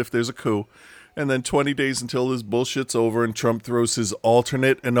find out if there's a coup. And then 20 days until this bullshit's over and Trump throws his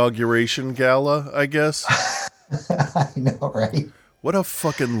alternate inauguration gala, I guess. I know, right? What a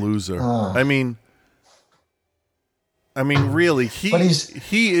fucking loser. I mean, really, he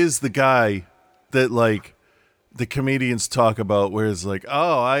is the guy that, like, the comedians talk about where it's like,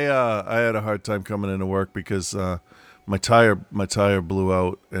 oh, I had a hard time coming into work because my tire blew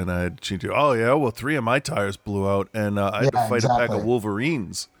out and I had to change it. Oh yeah, well 3 of my tires blew out and I had to fight a pack of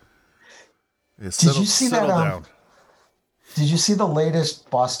Wolverines. Yeah, did you see that? Down. Did you see the latest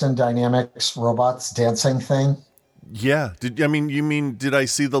Boston Dynamics robots dancing thing? Yeah. Did I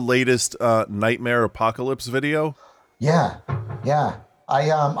see the latest Nightmare Apocalypse video? Yeah.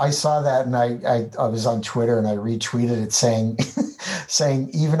 I saw that and I was on Twitter and I retweeted it saying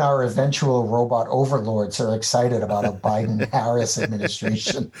even our eventual robot overlords are excited about a Biden-Harris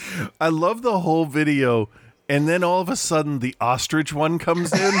administration. I love the whole video, and then all of a sudden the ostrich one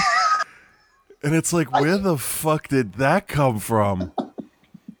comes in, and it's like, where the fuck did that come from?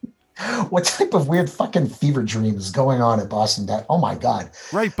 What type of weird fucking fever dream is going on at Boston? Oh my God!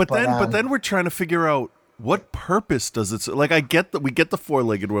 Right, but then we're trying to figure out what purpose does it. Like, we get the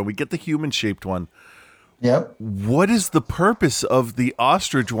 4-legged one, we get the human-shaped one. Yep. What is the purpose of the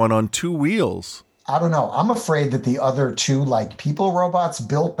ostrich one on 2 wheels? I don't know. I'm afraid that the other 2, like, people robots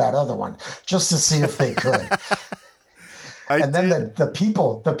built that other one just to see if they could. And then the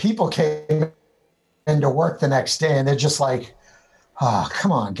people came into work the next day and they're just like, oh,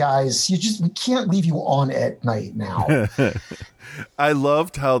 come on, guys. We can't leave you on at night now. I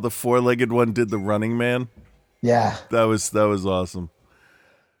loved how the 4-legged one did the Running Man. Yeah. That was awesome.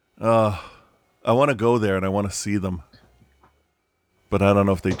 I want to go there and I want to see them. But I don't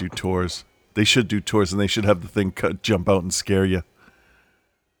know if they do tours. They should do tours and they should have the thing jump out and scare you.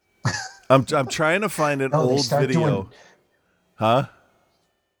 I'm trying to find an old video. Huh?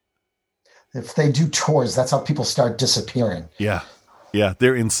 If they do tours, that's how people start disappearing. Yeah. Yeah,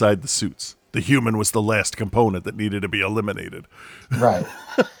 they're inside the suits. The human was the last component that needed to be eliminated. Right.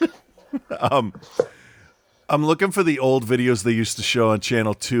 I'm looking for the old videos they used to show on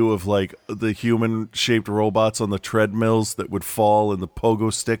Channel 2 of, like, the human-shaped robots on the treadmills that would fall in the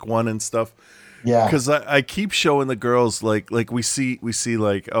pogo stick one and stuff. Yeah. Because I keep showing the girls, like we see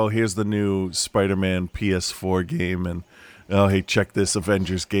like, oh, here's the new Spider-Man PS4 game, and, oh, hey, check this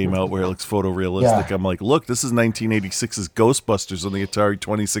Avengers game out where it looks photorealistic. Yeah. I'm like, look, this is 1986's Ghostbusters on the Atari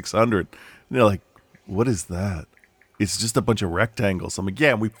 2600. And they're like, what is that? It's just a bunch of rectangles. I'm like,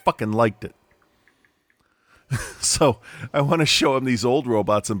 yeah, and we fucking liked it. So I want to show them these old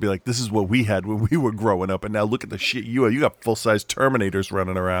robots and be like, this is what we had when we were growing up, and now look at the shit you got full-size Terminators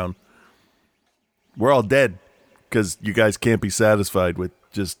running around. We're all dead because you guys can't be satisfied with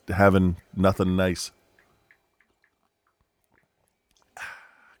just having nothing nice.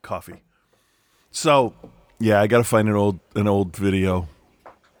 Coffee. So, yeah, I got to find an old video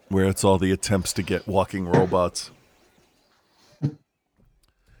where it's all the attempts to get walking robots.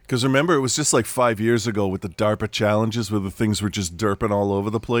 Because remember, it was just like 5 years ago with the DARPA challenges where the things were just derping all over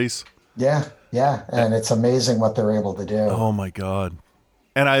the place. Yeah. And it's amazing what they're able to do. Oh, my God.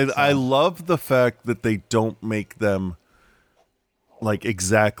 And I love the fact that they don't make them like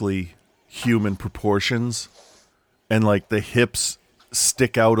exactly human proportions. And like the hips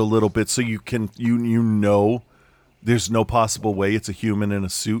stick out a little bit so you can, you know, there's no possible way it's a human in a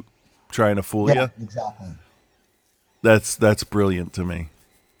suit trying to fool you. Exactly. That's brilliant to me.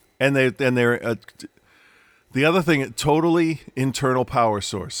 And they're the other thing, totally internal power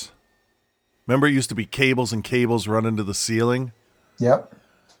source. Remember, it used to be cables and cables running to the ceiling. Yep.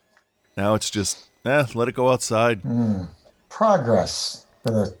 Now it's just let it go outside. Progress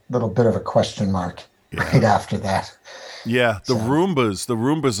with a little bit of a question mark right after that. Yeah, the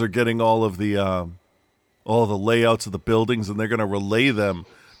Roombas are getting all the layouts of the buildings, and they're going to relay them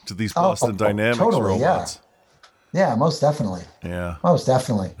to these Boston Dynamics robots. Yeah, most definitely. Yeah, most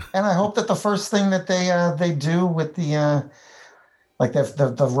definitely. And I hope that the first thing that they do with the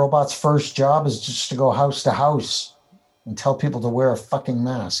the robot's first job is just to go house to house and tell people to wear a fucking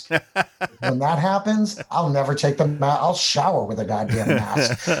mask. When that happens, I'll never take the mask. I'll shower with a goddamn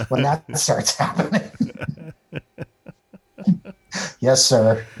mask when that starts happening. Yes,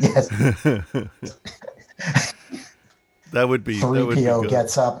 sir. Yes. That would be 3PO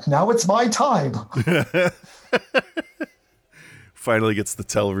gets up. Now it's my time. Finally gets to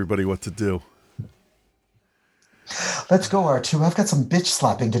tell everybody what to do. Let's go, R2. I've got some bitch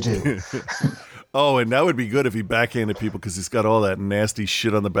slapping to do. Oh, and that would be good if he backhanded people because he's got all that nasty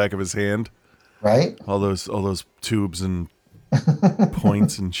shit on the back of his hand. Right? All those tubes and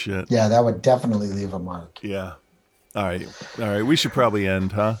points and shit. Yeah, that would definitely leave a mark. Yeah. All right. We should probably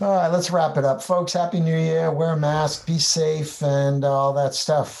end, huh? All right, let's wrap it up. Folks, Happy New Year. Wear a mask, be safe, and all that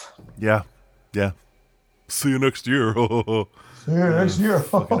stuff. Yeah. See you next year. See you next year.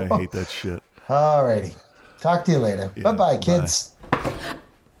 Fucking, I hate that shit. All righty. Talk to you later. Yeah, bye-bye, kids. Bye.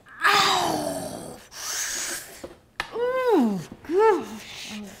 Oh,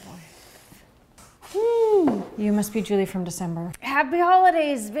 gosh. You must be Julie from December. Happy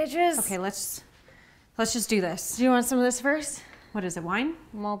holidays, bitches. Okay, let's just do this. Do you want some of this first? What is it, wine?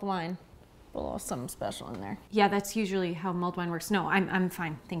 Mulled wine. A little something special in there. Yeah, that's usually how mulled wine works. No, I'm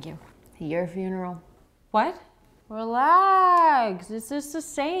fine, thank you. Your funeral. What? Relax. It's just the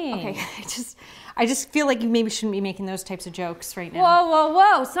same. Okay, I just feel like you maybe shouldn't be making those types of jokes right now.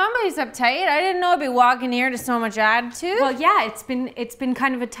 Whoa. Somebody's uptight. I didn't know I'd be walking here to so much attitude. Well, yeah, it's been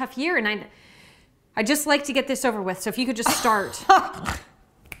kind of a tough year, and I just like to get this over with. So if you could just start.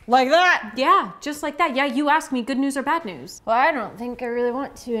 Like that? Yeah, just like that. Yeah, you ask me good news or bad news. Well, I don't think I really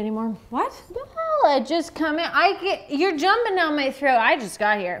want to anymore. What? Well, I just come in. You're jumping down my throat. I just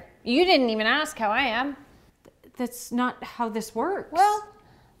got here. You didn't even ask how I am. That's not how this works. Well,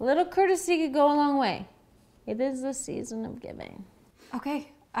 a little courtesy could go a long way. It is the season of giving.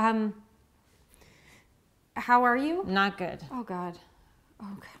 Okay. How are you? Not good. Oh, God.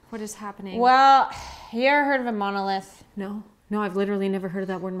 What is happening? Well, you ever heard of a monolith? No, I've literally never heard of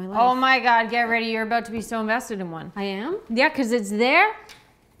that word in my life. Oh my God, get ready. You're about to be so invested in one. I am? Yeah, because it's there,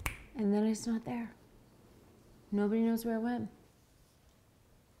 and then it's not there. Nobody knows where it went.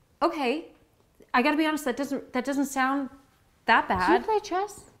 Okay. I gotta be honest, that doesn't sound that bad. Do you play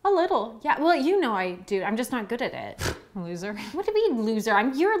chess? A little. Yeah, well, you know I do. I'm just not good at it. Loser. What do you mean loser?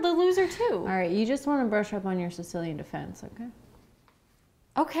 You're the loser too. All right, you just want to brush up on your Sicilian defense, okay?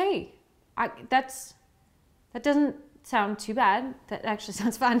 Okay. That doesn't sound too bad. That actually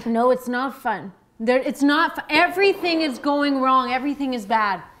sounds fun. No, it's not fun. It's not fun. Everything is going wrong. Everything is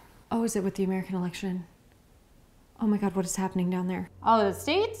bad. Oh, is it with the American election? Oh my God, what is happening down there? Oh, the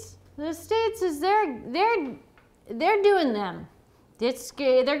States? The States is they're doing them.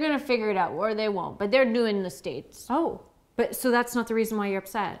 They're gonna figure it out, or they won't. But they're doing the States. Oh, but so that's not the reason why you're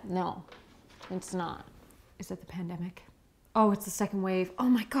upset? No, it's not. Is it the pandemic? Oh, it's the second wave. Oh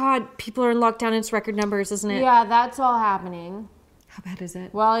my God, people are in lockdown. It's record numbers, isn't it? Yeah, that's all happening. How bad is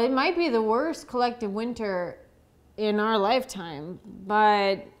it? Well, it might be the worst collective winter in our lifetime,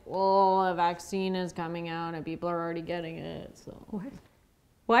 but a vaccine is coming out and people are already getting it. So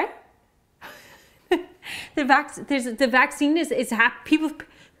what? The vaccine is people.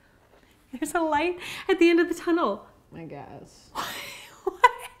 There's a light at the end of the tunnel. I guess.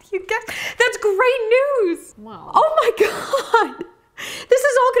 What? You guess? That's great news. Wow. Oh my God. This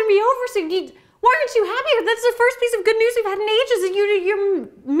is all going to be over soon. Why aren't you happy? That's the first piece of good news we've had in ages, and you're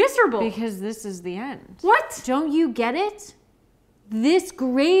miserable. Because this is the end. What? Don't you get it? This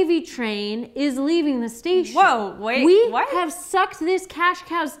gravy train is leaving the station. Whoa, wait, we what? have sucked this cash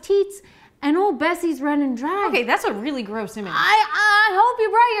cow's teats, and old Bessie's running dry. Okay, that's a really gross image. I hope you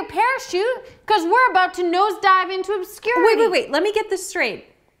brought your parachute, because we're about to nosedive into obscurity. Wait. Let me get this straight.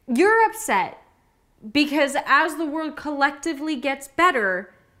 You're upset because as the world collectively gets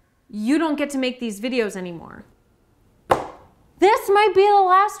better, you don't get to make these videos anymore. This might be the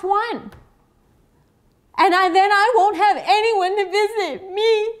last one. And then I won't have anyone to visit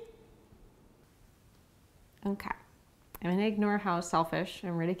me. Okay. I'm going to ignore how selfish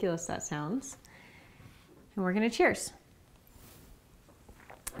and ridiculous that sounds. And we're going to cheers.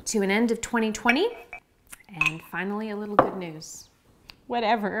 to an end of 2020. And finally, a little good news.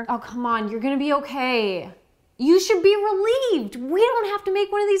 Whatever. Oh, come on. You're going to be okay. You should be relieved. We don't have to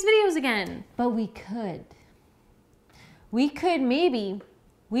make one of these videos again. But we could. We could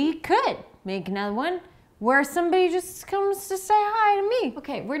make another one where somebody just comes to say hi to me.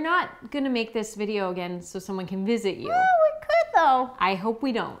 Okay, we're not going to make this video again so someone can visit you. Oh, we could though. I hope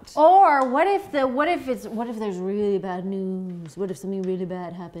we don't. Or what if there's really bad news? What if something really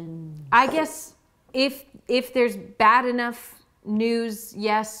bad happens? I guess if there's bad enough news,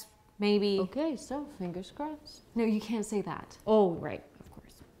 yes, maybe. Okay, so fingers crossed. No, you can't say that. Oh, right, of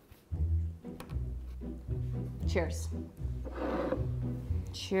course. Cheers.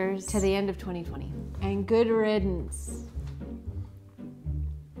 Cheers To the end of 2020. and good riddance.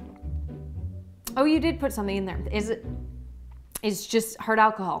 Oh, you did put something in there. It's just hard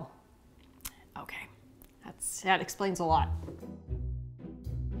alcohol. Okay. That explains a lot.